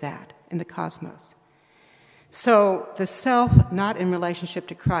place for that in the cosmos. So the self, not in relationship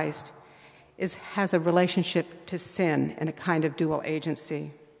to Christ, has a relationship to sin and a kind of dual agency.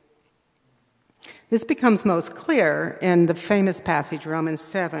 This becomes most clear in the famous passage, Romans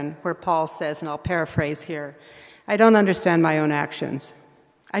 7, where Paul says, and I'll paraphrase here, I don't understand my own actions.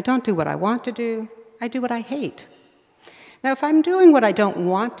 I don't do what I want to do. I do what I hate. Now, if I'm doing what I don't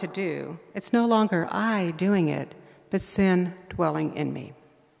want to do, it's no longer I doing it, but sin dwelling in me.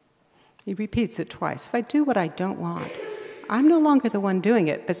 He repeats it twice. If I do what I don't want, I'm no longer the one doing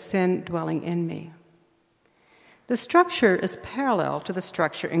it, but sin dwelling in me. The structure is parallel to the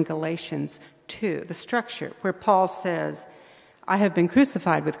structure in Galatians 2, the structure where Paul says, I have been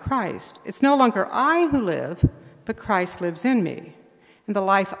crucified with Christ. It's no longer I who live, but Christ lives in me. In the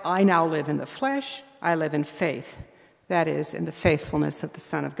life I now live in the flesh, I live in faith. That is, in the faithfulness of the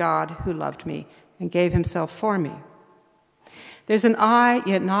Son of God who loved me and gave himself for me. There's an I,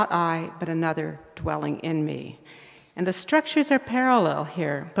 yet not I, but another dwelling in me. And the structures are parallel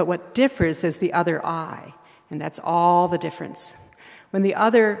here, but what differs is the other I, and that's all the difference. When the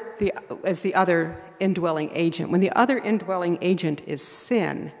other indwelling agent, when the other indwelling agent is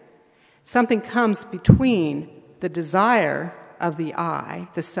sin, something comes between the desire of the I,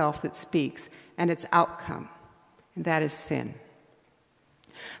 the self that speaks, and its outcome, and that is sin.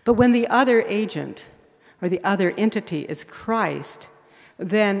 But when the other agent, or the other entity, is Christ,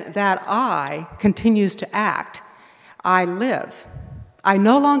 then that I continues to act. I live. I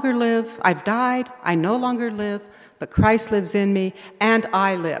no longer live. I've died. I no longer live, but Christ lives in me, and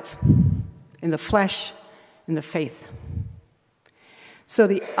I live in the flesh, in the faith. So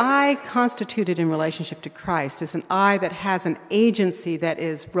the I constituted in relationship to Christ is an I that has an agency that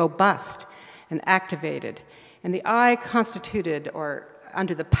is robust and activated. And the I constituted or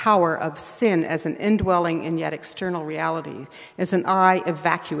under the power of sin as an indwelling and yet external reality is an I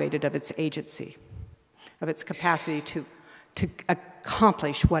evacuated of its agency, of its capacity to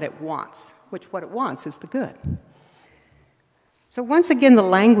accomplish what it wants, which what it wants is the good. So once again, the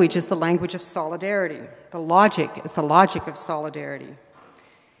language is the language of solidarity. The logic is the logic of solidarity.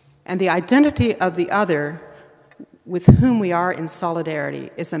 And the identity of the other with whom we are in solidarity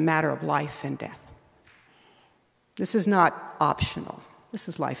is a matter of life and death. This is not optional. This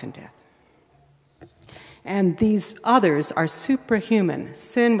is life and death. And these others are suprahuman,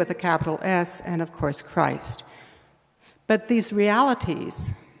 sin with a capital S, and of course Christ. But these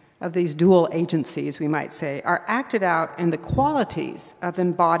realities of these dual agencies, we might say, are acted out in the qualities of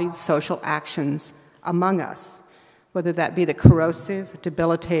embodied social actions among us, whether that be the corrosive,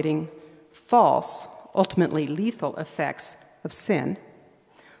 debilitating, false, ultimately lethal effects of sin,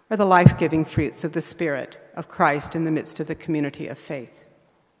 or the life-giving fruits of the Spirit of Christ in the midst of the community of faith.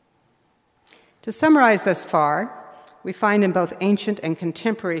 To summarize thus far, we find in both ancient and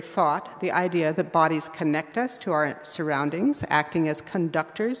contemporary thought the idea that bodies connect us to our surroundings, acting as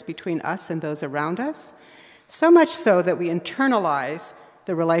conductors between us and those around us, so much so that we internalize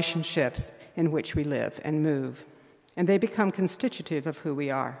the relationships in which we live and move, and they become constitutive of who we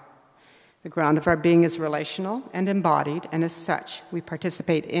are. The ground of our being is relational and embodied, and as such, we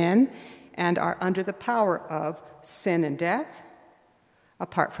participate in and are under the power of sin and death,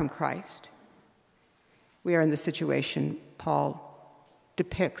 apart from Christ. We are in the situation Paul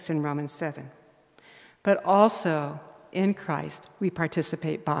depicts in Romans 7. But also, in Christ, we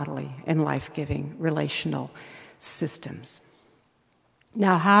participate bodily in life-giving relational systems.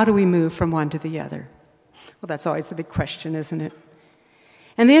 Now, how do we move from one to the other? Well, that's always the big question, isn't it?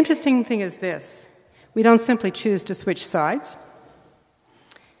 And the interesting thing is this. We don't simply choose to switch sides,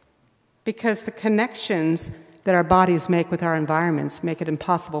 because the connections that our bodies make with our environments make it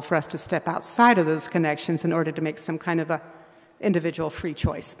impossible for us to step outside of those connections in order to make some kind of a individual free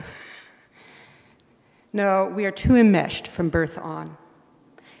choice. No, we are too enmeshed from birth on.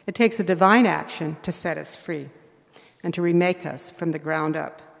 It takes a divine action to set us free and to remake us from the ground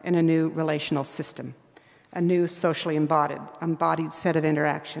up in a new relational system, a new socially embodied set of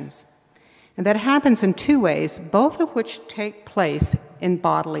interactions. And that happens in two ways, both of which take place in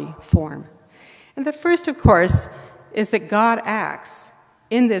bodily form. And the first, of course, is that God acts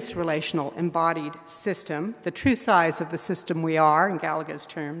in this relational embodied system, the true size of the system we are, in Gallagher's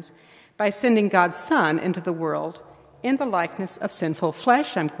terms, by sending God's Son into the world in the likeness of sinful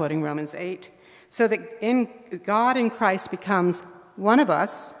flesh, I'm quoting Romans 8, so that God in Christ becomes one of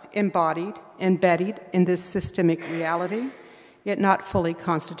us, embodied, embedded in this systemic reality, yet not fully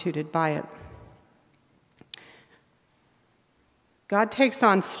constituted by it. God takes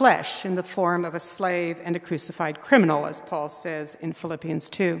on flesh in the form of a slave and a crucified criminal, as Paul says in Philippians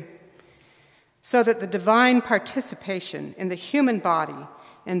 2, so that the divine participation in the human body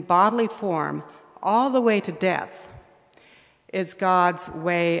in bodily form all the way to death is God's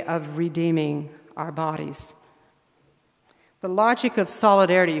way of redeeming our bodies. The logic of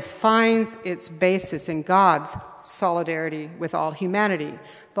solidarity finds its basis in God's solidarity with all humanity.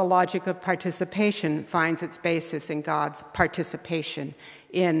 The logic of participation finds its basis in God's participation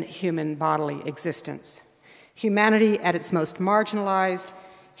in human bodily existence. Humanity at its most marginalized,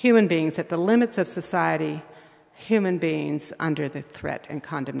 human beings at the limits of society, human beings under the threat and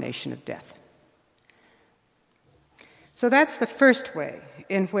condemnation of death. So that's the first way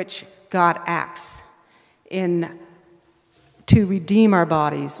in which God acts to redeem our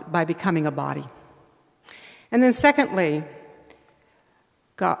bodies by becoming a body. And then secondly,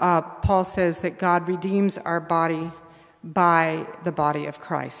 Paul says that God redeems our body by the body of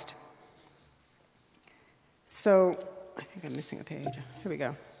Christ. So, I think I'm missing a page. Here we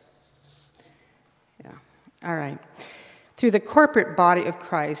go. Yeah, all right. through the corporate body of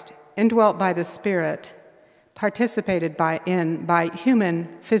Christ, indwelt by the Spirit, participated by human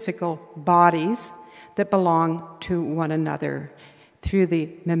physical bodies that belong to one another through the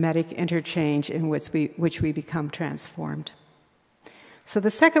mimetic interchange in which we become transformed. So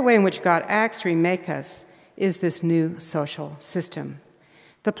the second way in which God acts to remake us is this new social system,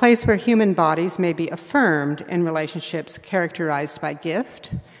 the place where human bodies may be affirmed in relationships characterized by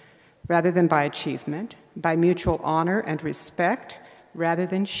gift rather than by achievement, by mutual honor and respect rather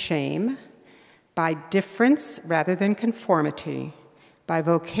than shame, by difference rather than conformity, by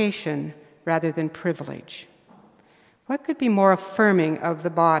vocation rather than privilege. What could be more affirming of the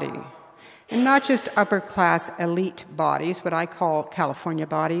body? And not just upper-class elite bodies, what I call California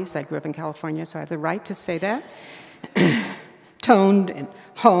bodies. I grew up in California, so I have the right to say that. Toned and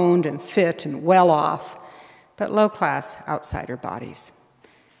honed and fit and well-off, but low-class outsider bodies.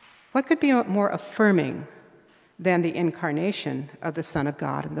 What could be more affirming than the incarnation of the Son of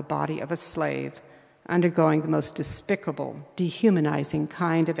God in the body of a slave, undergoing the most despicable, dehumanizing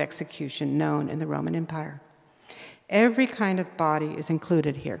kind of execution known in the Roman Empire? Every kind of body is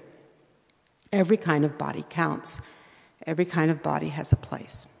included here. Every kind of body counts. Every kind of body has a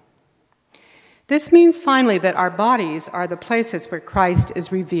place. This means, finally, that our bodies are the places where Christ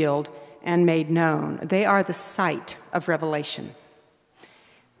is revealed and made known. They are the site of revelation.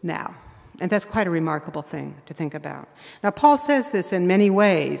 Now, and that's quite a remarkable thing to think about. Now, Paul says this in many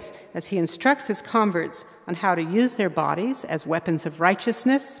ways as he instructs his converts on how to use their bodies as weapons of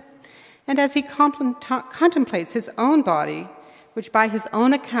righteousness, and as he contemplates his own body, which by his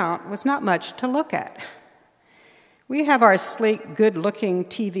own account was not much to look at. We have our sleek, good-looking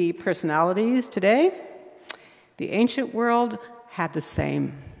TV personalities today. The ancient world had the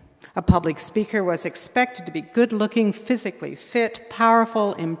same. A public speaker was expected to be good-looking, physically fit,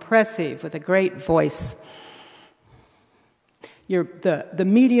 powerful, impressive, with a great voice. The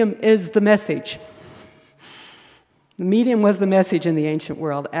medium is the message. The medium was the message in the ancient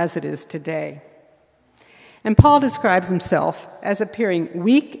world, as it is today. And Paul describes himself as appearing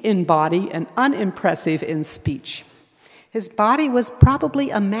weak in body and unimpressive in speech. His body was probably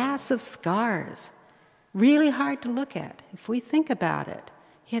a mass of scars, really hard to look at if we think about it.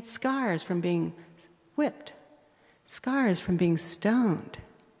 He had scars from being whipped, scars from being stoned.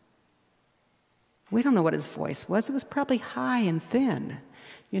 We don't know what his voice was. It was probably high and thin.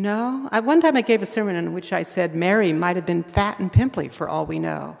 You know, one time I gave a sermon in which I said Mary might have been fat and pimply for all we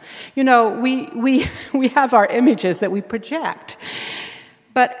know. You know, we have our images that we project.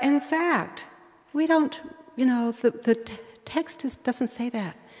 But in fact, we don't, you know, the text doesn't say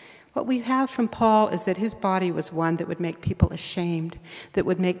that. What we have from Paul is that his body was one that would make people ashamed, that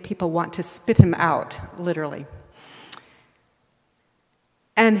would make people want to spit him out, literally.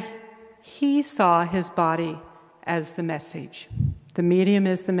 And he saw his body as the message. The medium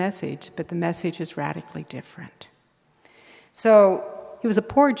is the message, but the message is radically different. So he was a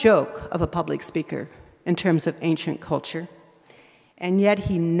poor joke of a public speaker in terms of ancient culture, and yet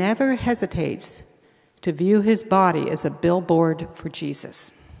he never hesitates to view his body as a billboard for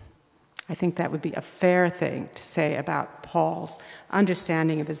Jesus. I think that would be a fair thing to say about Paul's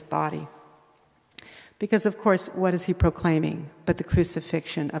understanding of his body. Because, of course, what is he proclaiming but the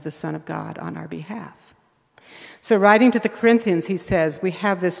crucifixion of the Son of God on our behalf? So writing to the Corinthians, he says, we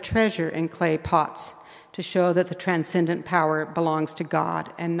have this treasure in clay pots to show that the transcendent power belongs to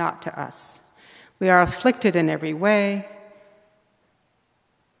God and not to us. We are afflicted in every way,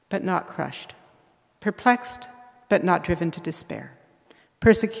 but not crushed. Perplexed, but not driven to despair.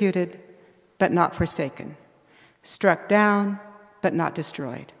 Persecuted, but not forsaken. Struck down, but not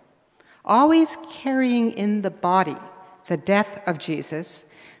destroyed. Always carrying in the body the death of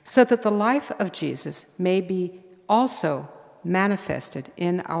Jesus, so that the life of Jesus may be also manifested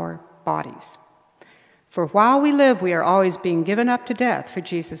in our bodies. For while we live, we are always being given up to death for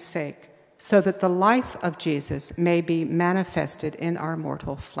Jesus' sake, so that the life of Jesus may be manifested in our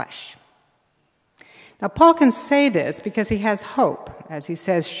mortal flesh. Now, Paul can say this because he has hope. As he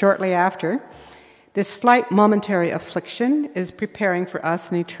says shortly after, this slight momentary affliction is preparing for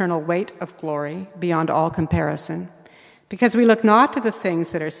us an eternal weight of glory beyond all comparison, because we look not to the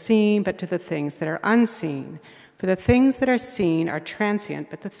things that are seen, but to the things that are unseen. For the things that are seen are transient,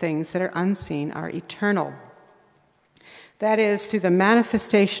 but the things that are unseen are eternal. That is, through the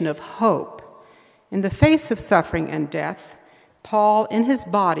manifestation of hope. In the face of suffering and death, Paul, in his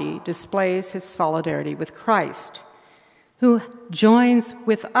body, displays his solidarity with Christ, who joins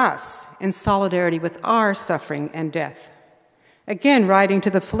with us in solidarity with our suffering and death. Again, writing to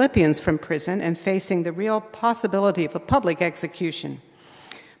the Philippians from prison and facing the real possibility of a public execution,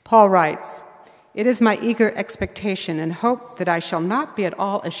 Paul writes, It is my eager expectation and hope that I shall not be at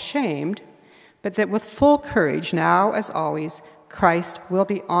all ashamed, but that with full courage, now as always, Christ will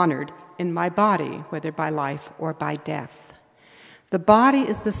be honored in my body, whether by life or by death. The body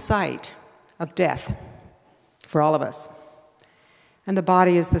is the site of death for all of us, and the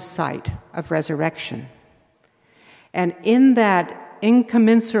body is the site of resurrection. And in that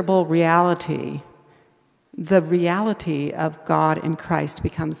incommensurable reality, the reality of God in Christ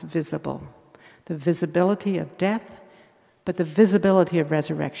becomes visible. The visibility of death, but the visibility of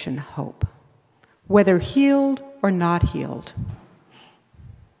resurrection hope. Whether healed or not healed,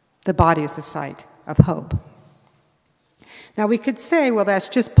 the body is the site of hope. Now we could say, well, that's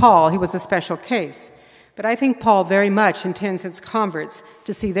just Paul. He was a special case. But I think Paul very much intends his converts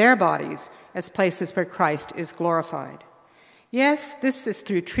to see their bodies as places where Christ is glorified. Yes, this is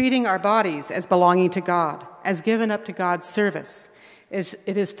through treating our bodies as belonging to God, as given up to God's service.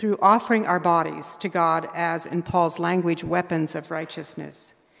 It is through offering our bodies to God as, in Paul's language, weapons of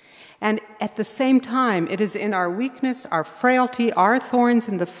righteousness. And at the same time, it is in our weakness, our frailty, our thorns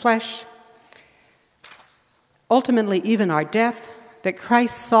in the flesh, ultimately even our death, that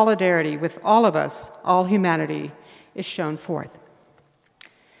Christ's solidarity with all of us, all humanity, is shown forth.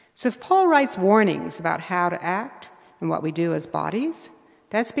 So if Paul writes warnings about how to act and what we do as bodies,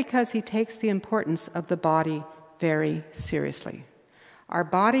 that's because he takes the importance of the body very seriously. Our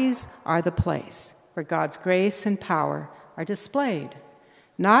bodies are the place where God's grace and power are displayed,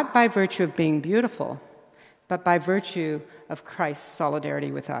 not by virtue of being beautiful, but by virtue of Christ's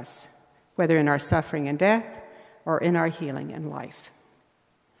solidarity with us, whether in our suffering and death or in our healing and life.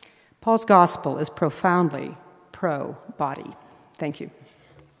 Paul's gospel is profoundly pro-body. Thank you.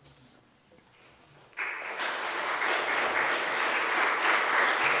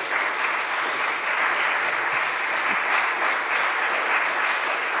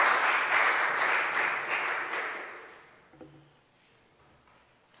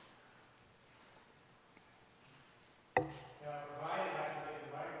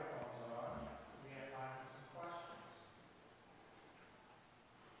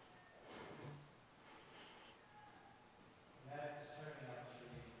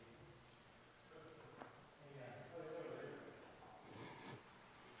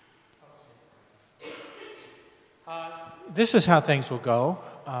 This is how things will go.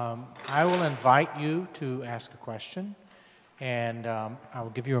 I will invite you to ask a question, and I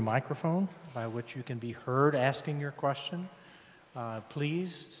will give you a microphone by which you can be heard asking your question.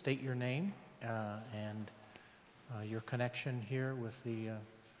 Please state your name and your connection here with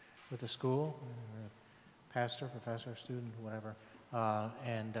the school, pastor, professor, student, whatever,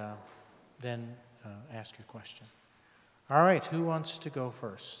 and then ask your question. All right, who wants to go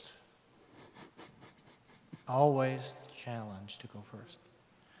first? Always the challenge to go first.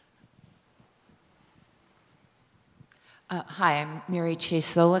 Hi, I'm Mary Chase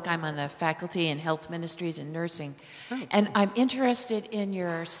Solik. I'm on the faculty in health ministries and nursing. Oh. And I'm interested in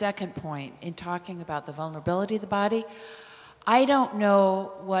your second point in talking about the vulnerability of the body. I don't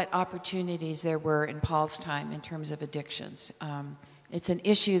know what opportunities there were in Paul's time in terms of addictions. It's an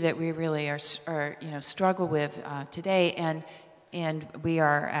issue that we really are struggle with today, and we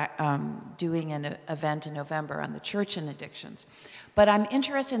are doing an event in November on the church and addictions. But I'm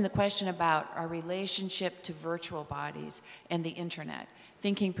interested in the question about our relationship to virtual bodies and the internet,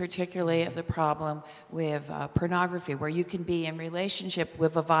 thinking particularly of the problem with pornography, where you can be in relationship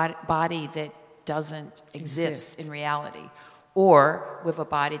with a body that doesn't exist in reality, or with a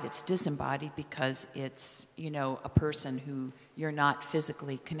body that's disembodied because it's, a person who you're not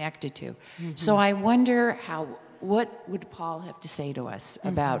physically connected to. Mm-hmm. So I wonder what would Paul have to say to us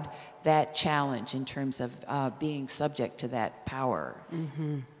about that challenge in terms of being subject to that power?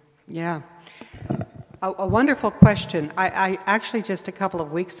 Mm-hmm. Yeah. A wonderful question. I actually just a couple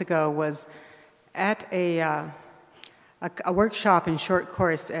of weeks ago was at a workshop in short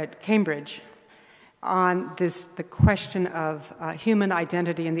course at Cambridge on the question of human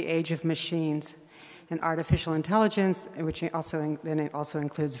identity in the age of machines and artificial intelligence, which also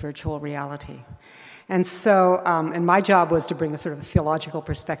includes virtual reality. And so, and my job was to bring a sort of theological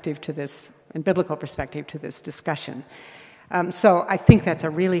perspective to this, and biblical perspective to this discussion. So I think that's a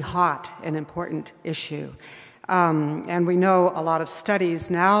really hot and important issue. And we know a lot of studies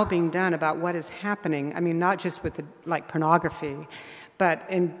now being done about what is happening. I mean, not just with pornography, but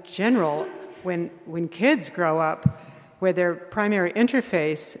in general, when kids grow up where their primary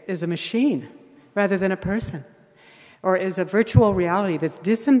interface is a machine rather than a person, or is a virtual reality that's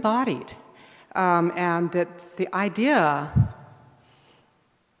disembodied. And that the idea,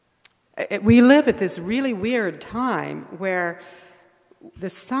 we live at this really weird time where the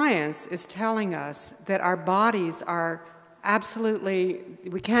science is telling us that our bodies are absolutely,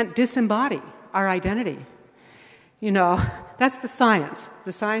 we can't disembody our identity. You know, that's the science.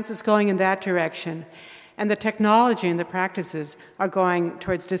 The science is going in that direction. And the technology and the practices are going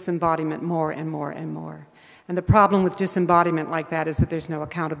towards disembodiment more and more and more. And the problem with disembodiment like that is that there's no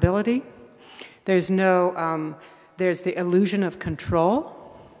accountability. There's the illusion of control.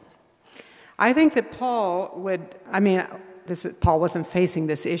 I think that Paul would, Paul wasn't facing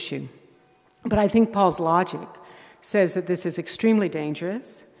this issue, but I think Paul's logic says that this is extremely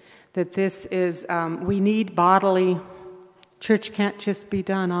dangerous, that this is, we need bodily, church can't just be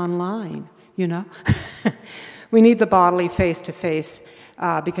done online, you know? We need the bodily face-to-face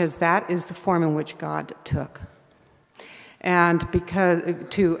because that is the form in which God took, and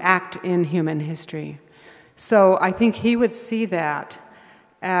to act in human history. So I think he would see that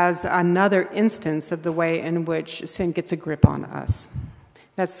as another instance of the way in which sin gets a grip on us.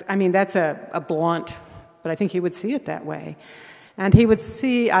 That's a blunt, but I think he would see it that way. And he would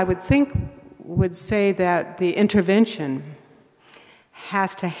say that the intervention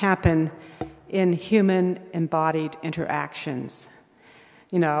has to happen in human embodied interactions.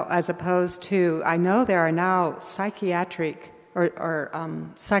 You know, as opposed to, I know there are now psychiatric or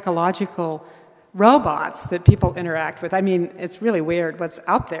psychological robots that people interact with. I mean, it's really weird what's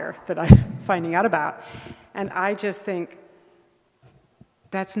out there that I'm finding out about. And I just think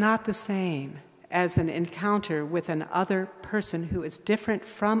that's not the same as an encounter with an other person who is different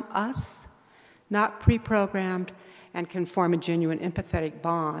from us, not pre-programmed, and can form a genuine empathetic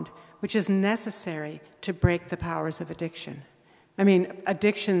bond, which is necessary to break the powers of addiction. I mean,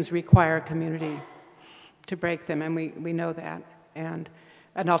 addictions require a community to break them, and we know that, and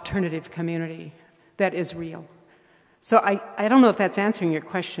an alternative community that is real. So I don't know if that's answering your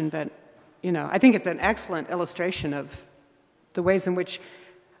question, but you know, I think it's an excellent illustration of the ways in which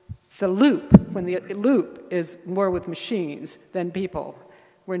the loop, when the loop is more with machines than people,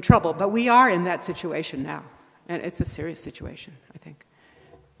 we're in trouble. But we are in that situation now, and it's a serious situation, I think.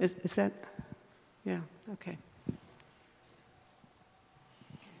 Is that? Yeah, okay.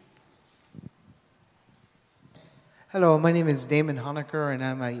 Hello, my name is Damon Honecker, and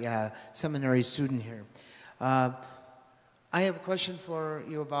I'm a seminary student here. I have a question for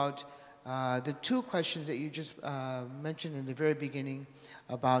you about the two questions that you just mentioned in the very beginning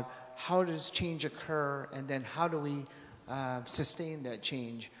about how does change occur, and then how do we sustain that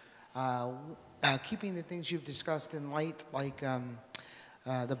change. Keeping the things you've discussed in light, like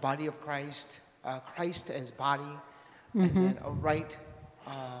the body of Christ, Christ as body, and then a right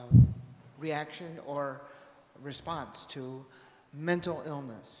reaction or response to mental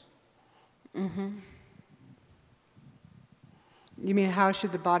illness. You mean how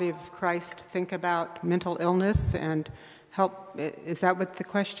should the body of Christ think about mental illness and help? Is that what the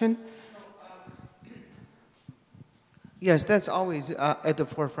question? Yes, that's always at the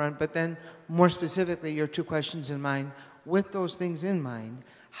forefront, but then more specifically, your two questions in mind, with those things in mind,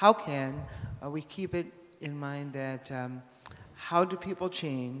 how can we keep it in mind that how do people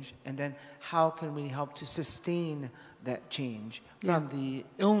change, and then how can we help to sustain that change from the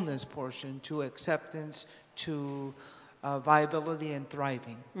illness portion to acceptance to viability and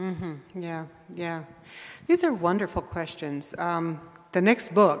thriving? Yeah. These are wonderful questions. The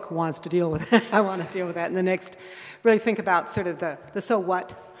next book wants to deal with that. I want to deal with that. And the next, really think about sort of the so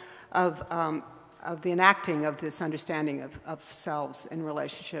what of the enacting of this understanding of selves in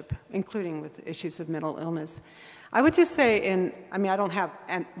relationship, including with issues of mental illness. I would just say, I don't have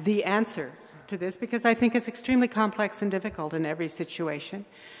the answer to this because I think it's extremely complex and difficult in every situation.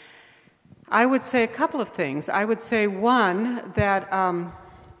 I would say a couple of things. I would say, one, that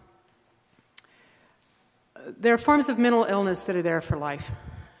there are forms of mental illness that are there for life.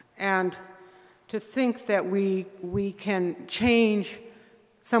 And to think that we can change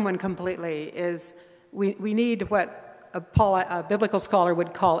someone completely is, we need what a biblical scholar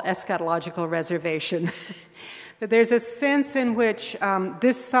would call eschatological reservation. That there's a sense in which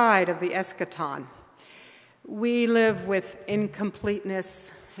this side of the eschaton, we live with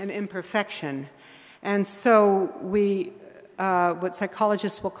incompleteness and imperfection. And so we, what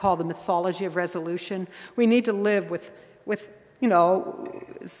psychologists will call the mythology of resolution, we need to live with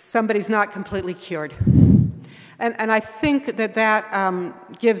somebody's not completely cured. And I think that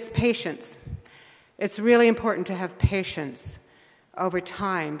gives patience. It's really important to have patience over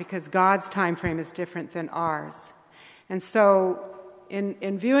time because God's time frame is different than ours. And so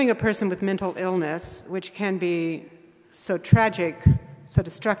in viewing a person with mental illness, which can be so tragic, so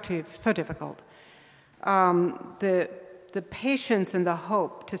destructive, so difficult, the patience and the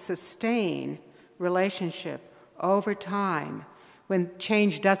hope to sustain relationship over time when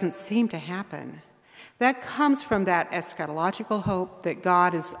change doesn't seem to happen, that comes from that eschatological hope that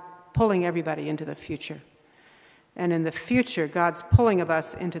God is pulling everybody into the future. And in the future, God's pulling of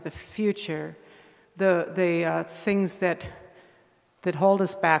us into the future. The things that hold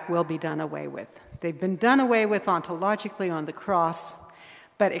us back will be done away with. They've been done away with ontologically on the cross,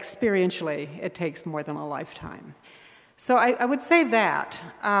 but experientially, it takes more than a lifetime. So I would say that.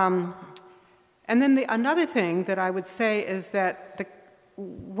 And then another thing that I would say is that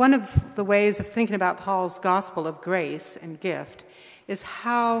one of the ways of thinking about Paul's gospel of grace and gift is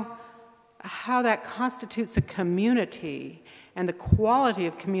how that constitutes a community and the quality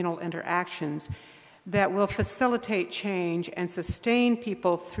of communal interactions that will facilitate change and sustain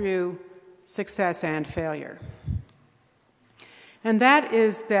people through success and failure. And that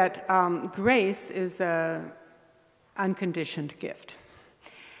is that grace is an unconditioned gift.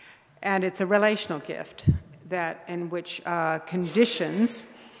 And it's a relational gift in which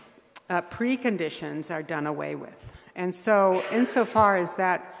conditions, preconditions are done away with. And so insofar as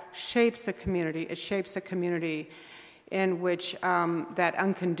that shapes a community, it shapes a community in which that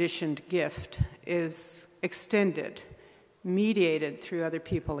unconditioned gift is extended, mediated through other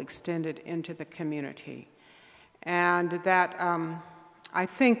people, extended into the community. And that, I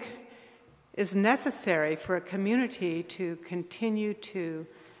think, is necessary for a community to continue to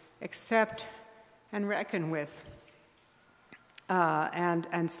accept and reckon with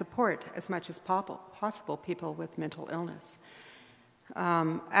and support as much as possible people with mental illness.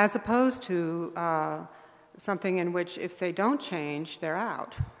 As opposed to something in which if they don't change, they're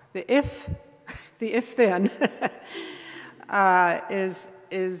out. The if-then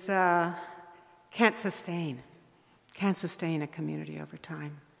can't sustain a community over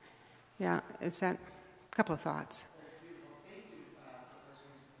time. Yeah, is that a couple of thoughts?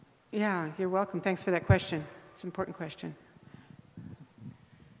 Yeah, you're welcome. Thanks for that question. It's an important question.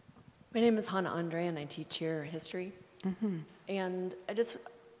 My name is Hannah Andre, and I teach here history. Mm-hmm. And I just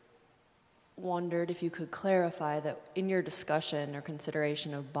wondered if you could clarify that in your discussion or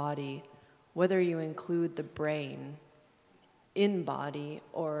consideration of body, whether you include the brain in body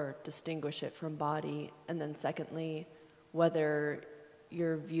or distinguish it from body, and then secondly, whether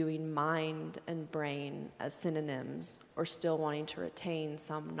you're viewing mind and brain as synonyms or still wanting to retain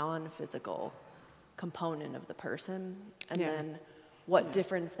some non-physical component of the person, and then what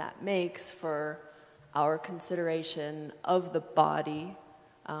difference that makes for our consideration of the body,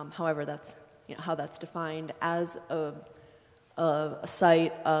 however that's, how that's defined as a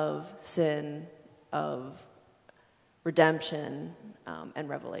site of sin, of redemption, and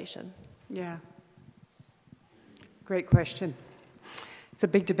revelation. Yeah. Great question. It's a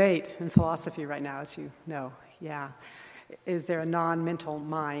big debate in philosophy right now, as you know. Yeah. Is there a non-mental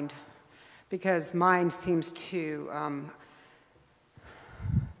mind? Because mind seems to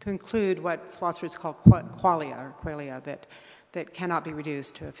include what philosophers call qualia, that cannot be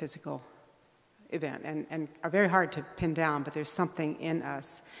reduced to a physical event and are very hard to pin down, but there's something in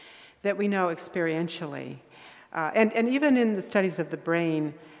us that we know experientially. And even in the studies of the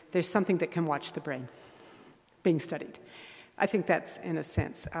brain, there's something that can watch the brain being studied. I think that's, in a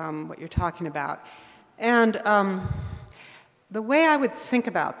sense, what you're talking about. And the way I would think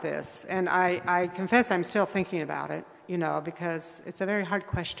about this, and I confess I'm still thinking about it, because it's a very hard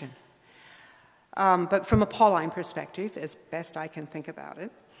question. But from a Pauline perspective, as best I can think about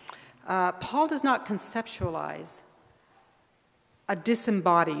it, Paul does not conceptualize a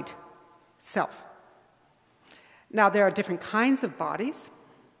disembodied self. Now, there are different kinds of bodies,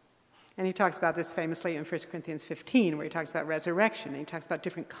 and he talks about this famously in 1 Corinthians 15, where he talks about resurrection, and he talks about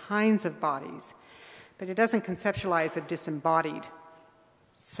different kinds of bodies. But he doesn't conceptualize a disembodied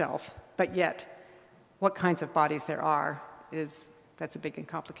self, but yet what kinds of bodies there are that's a big and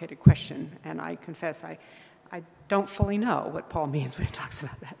complicated question, and I confess I don't fully know what Paul means when he talks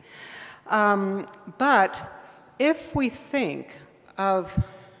about that. But if we think of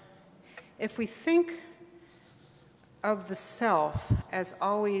the self as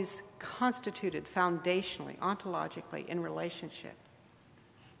always constituted foundationally, ontologically, in relationship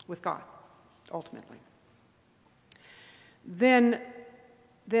with God, ultimately, then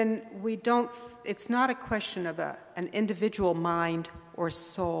we don't, it's not a question of an individual mind or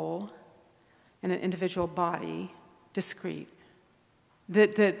soul and an individual body, discrete.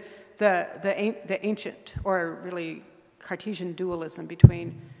 The ancient, or really Cartesian dualism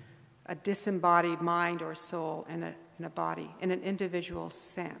between a disembodied mind or soul and a body in an individual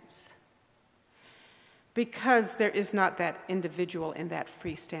sense. Because there is not that individual in that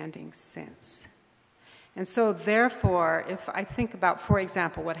freestanding sense. And so therefore, if I think about, for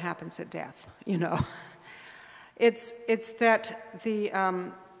example, what happens at death, It's that the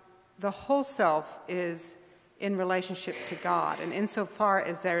whole self is in relationship to God, and insofar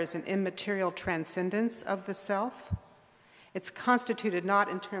as there is an immaterial transcendence of the self, it's constituted not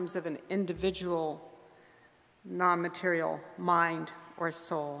in terms of an individual, non-material mind or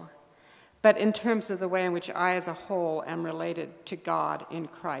soul, but in terms of the way in which I as a whole am related to God in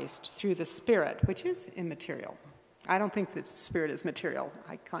Christ through the Spirit, which is immaterial. I don't think that Spirit is material.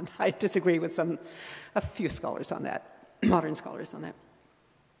 I disagree with a few scholars on that, modern scholars on that.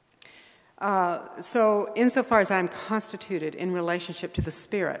 So insofar as I'm constituted in relationship to the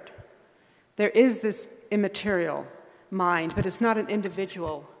Spirit, there is this immaterial mind, but it's not an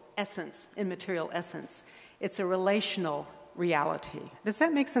individual essence, immaterial essence. It's a relational reality. Does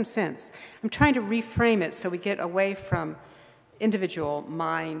that make some sense? I'm trying to reframe it so we get away from individual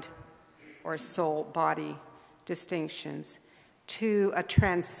mind or soul, body distinctions to a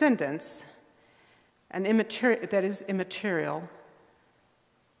transcendence, that is immaterial,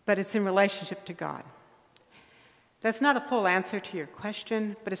 but it's in relationship to God. That's not a full answer to your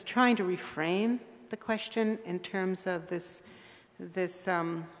question, but it's trying to reframe the question in terms of this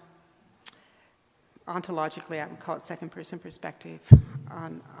ontologically, I would call it second-person perspective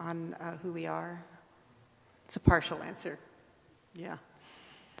on who we are. It's a partial answer, yeah.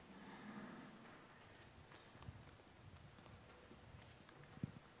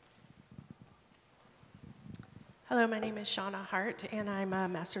 Hello, my name is Shauna Hart, and I'm a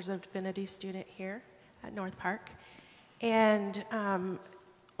Master's of Divinity student here at North Park. And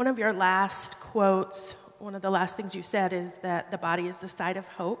one of your last quotes, one of the last things you said is that the body is the site of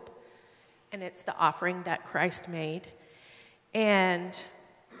hope, and it's the offering that Christ made. And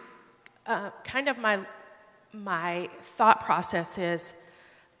kind of my thought process is,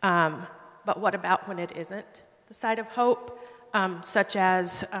 but what about when it isn't the site of hope, such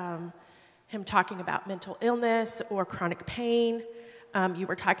as him talking about mental illness or chronic pain. You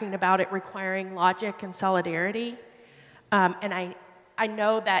were talking about it requiring logic and solidarity. And I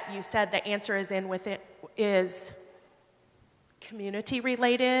know that you said the answer is community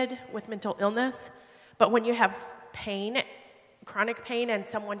related with mental illness, but when you have pain, chronic pain, and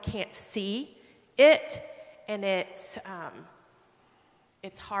someone can't see it, and it's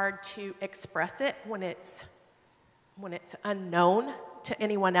hard to express it when it's unknown to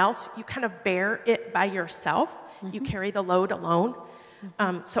anyone else, you kind of bear it by yourself. Mm-hmm. You carry the load alone.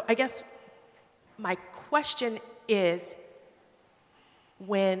 Mm-hmm. So I guess my question is,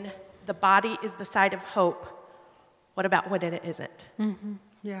 when the body is the site of hope, what about when it isn't? Mm-hmm.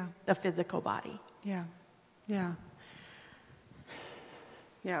 Yeah. The physical body. Yeah. Yeah.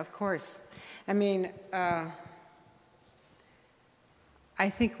 Yeah, of course. I mean, I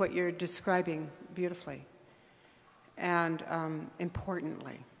think what you're describing beautifully and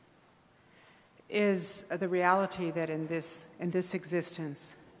importantly is the reality that in this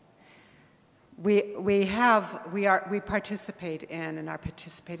existence we participate in and are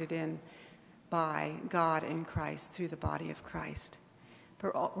participated in by God in Christ through the body of Christ.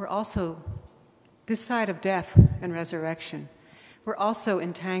 But we're also, this side of death and resurrection, we're also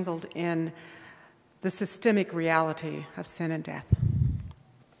entangled in the systemic reality of sin and death.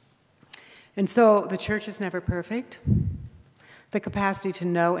 And so the church is never perfect. The capacity to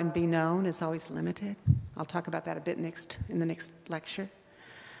know and be known is always limited. I'll talk about that a bit in the next lecture.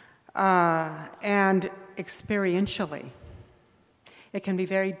 And experientially, it can be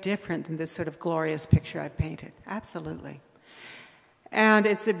very different than this sort of glorious picture I've painted. Absolutely. And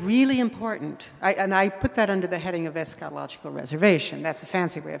it's really important, and I put that under the heading of eschatological reservation. That's a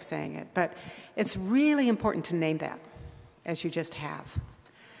fancy way of saying it. But it's really important to name that, as you just have.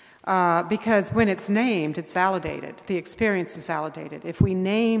 Because when it's named, it's validated. The experience is validated. If we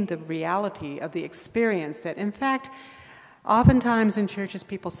name the reality of the experience that, in fact, oftentimes in churches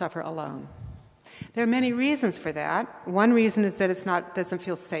people suffer alone. There are many reasons for that. One reason is that it doesn't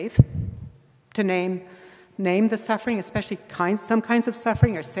feel safe to name the suffering, especially some kinds of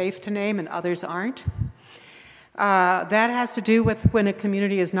suffering are safe to name and others aren't. That has to do with when a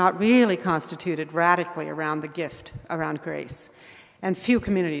community is not really constituted radically around the gift, around grace. And few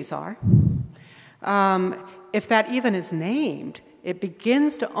communities are. If that even is named, it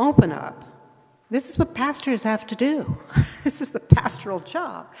begins to open up. This is what pastors have to do. This is the pastoral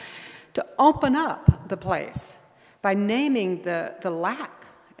job, to open up the place by naming the lack,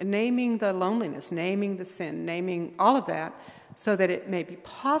 naming the loneliness, naming the sin, naming all of that, so that it may be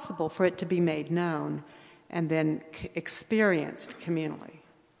possible for it to be made known and then experienced communally.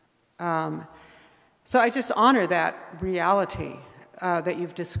 So I just honor that reality that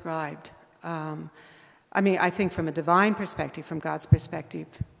you've described. I think from a divine perspective, from God's perspective,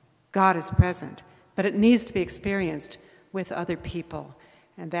 God is present. but it needs to be experienced with other people.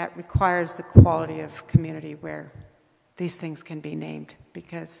 And that requires the quality of community where these things can be named,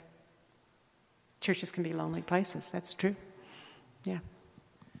 because churches can be lonely places. That's true. Yeah.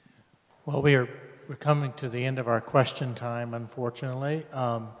 Well, we're coming to the end of our question time, unfortunately,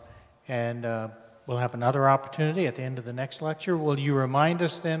 and we'll have another opportunity at the end of the next lecture. Will you remind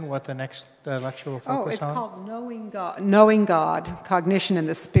us then what the next lecture will focus on? Oh, it's called Knowing God, Cognition in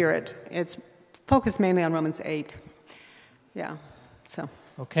the Spirit. It's focused mainly on Romans 8. Yeah, so.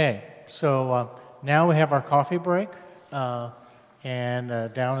 Okay, so now we have our coffee break,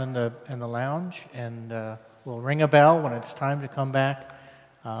 and down in the lounge, and we'll ring a bell when it's time to come back.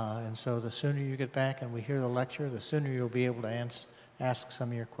 And so the sooner you get back and we hear the lecture, the sooner you'll be able to ask some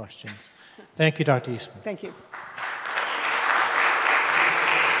of your questions. Thank you, Dr. Eastman. Thank you.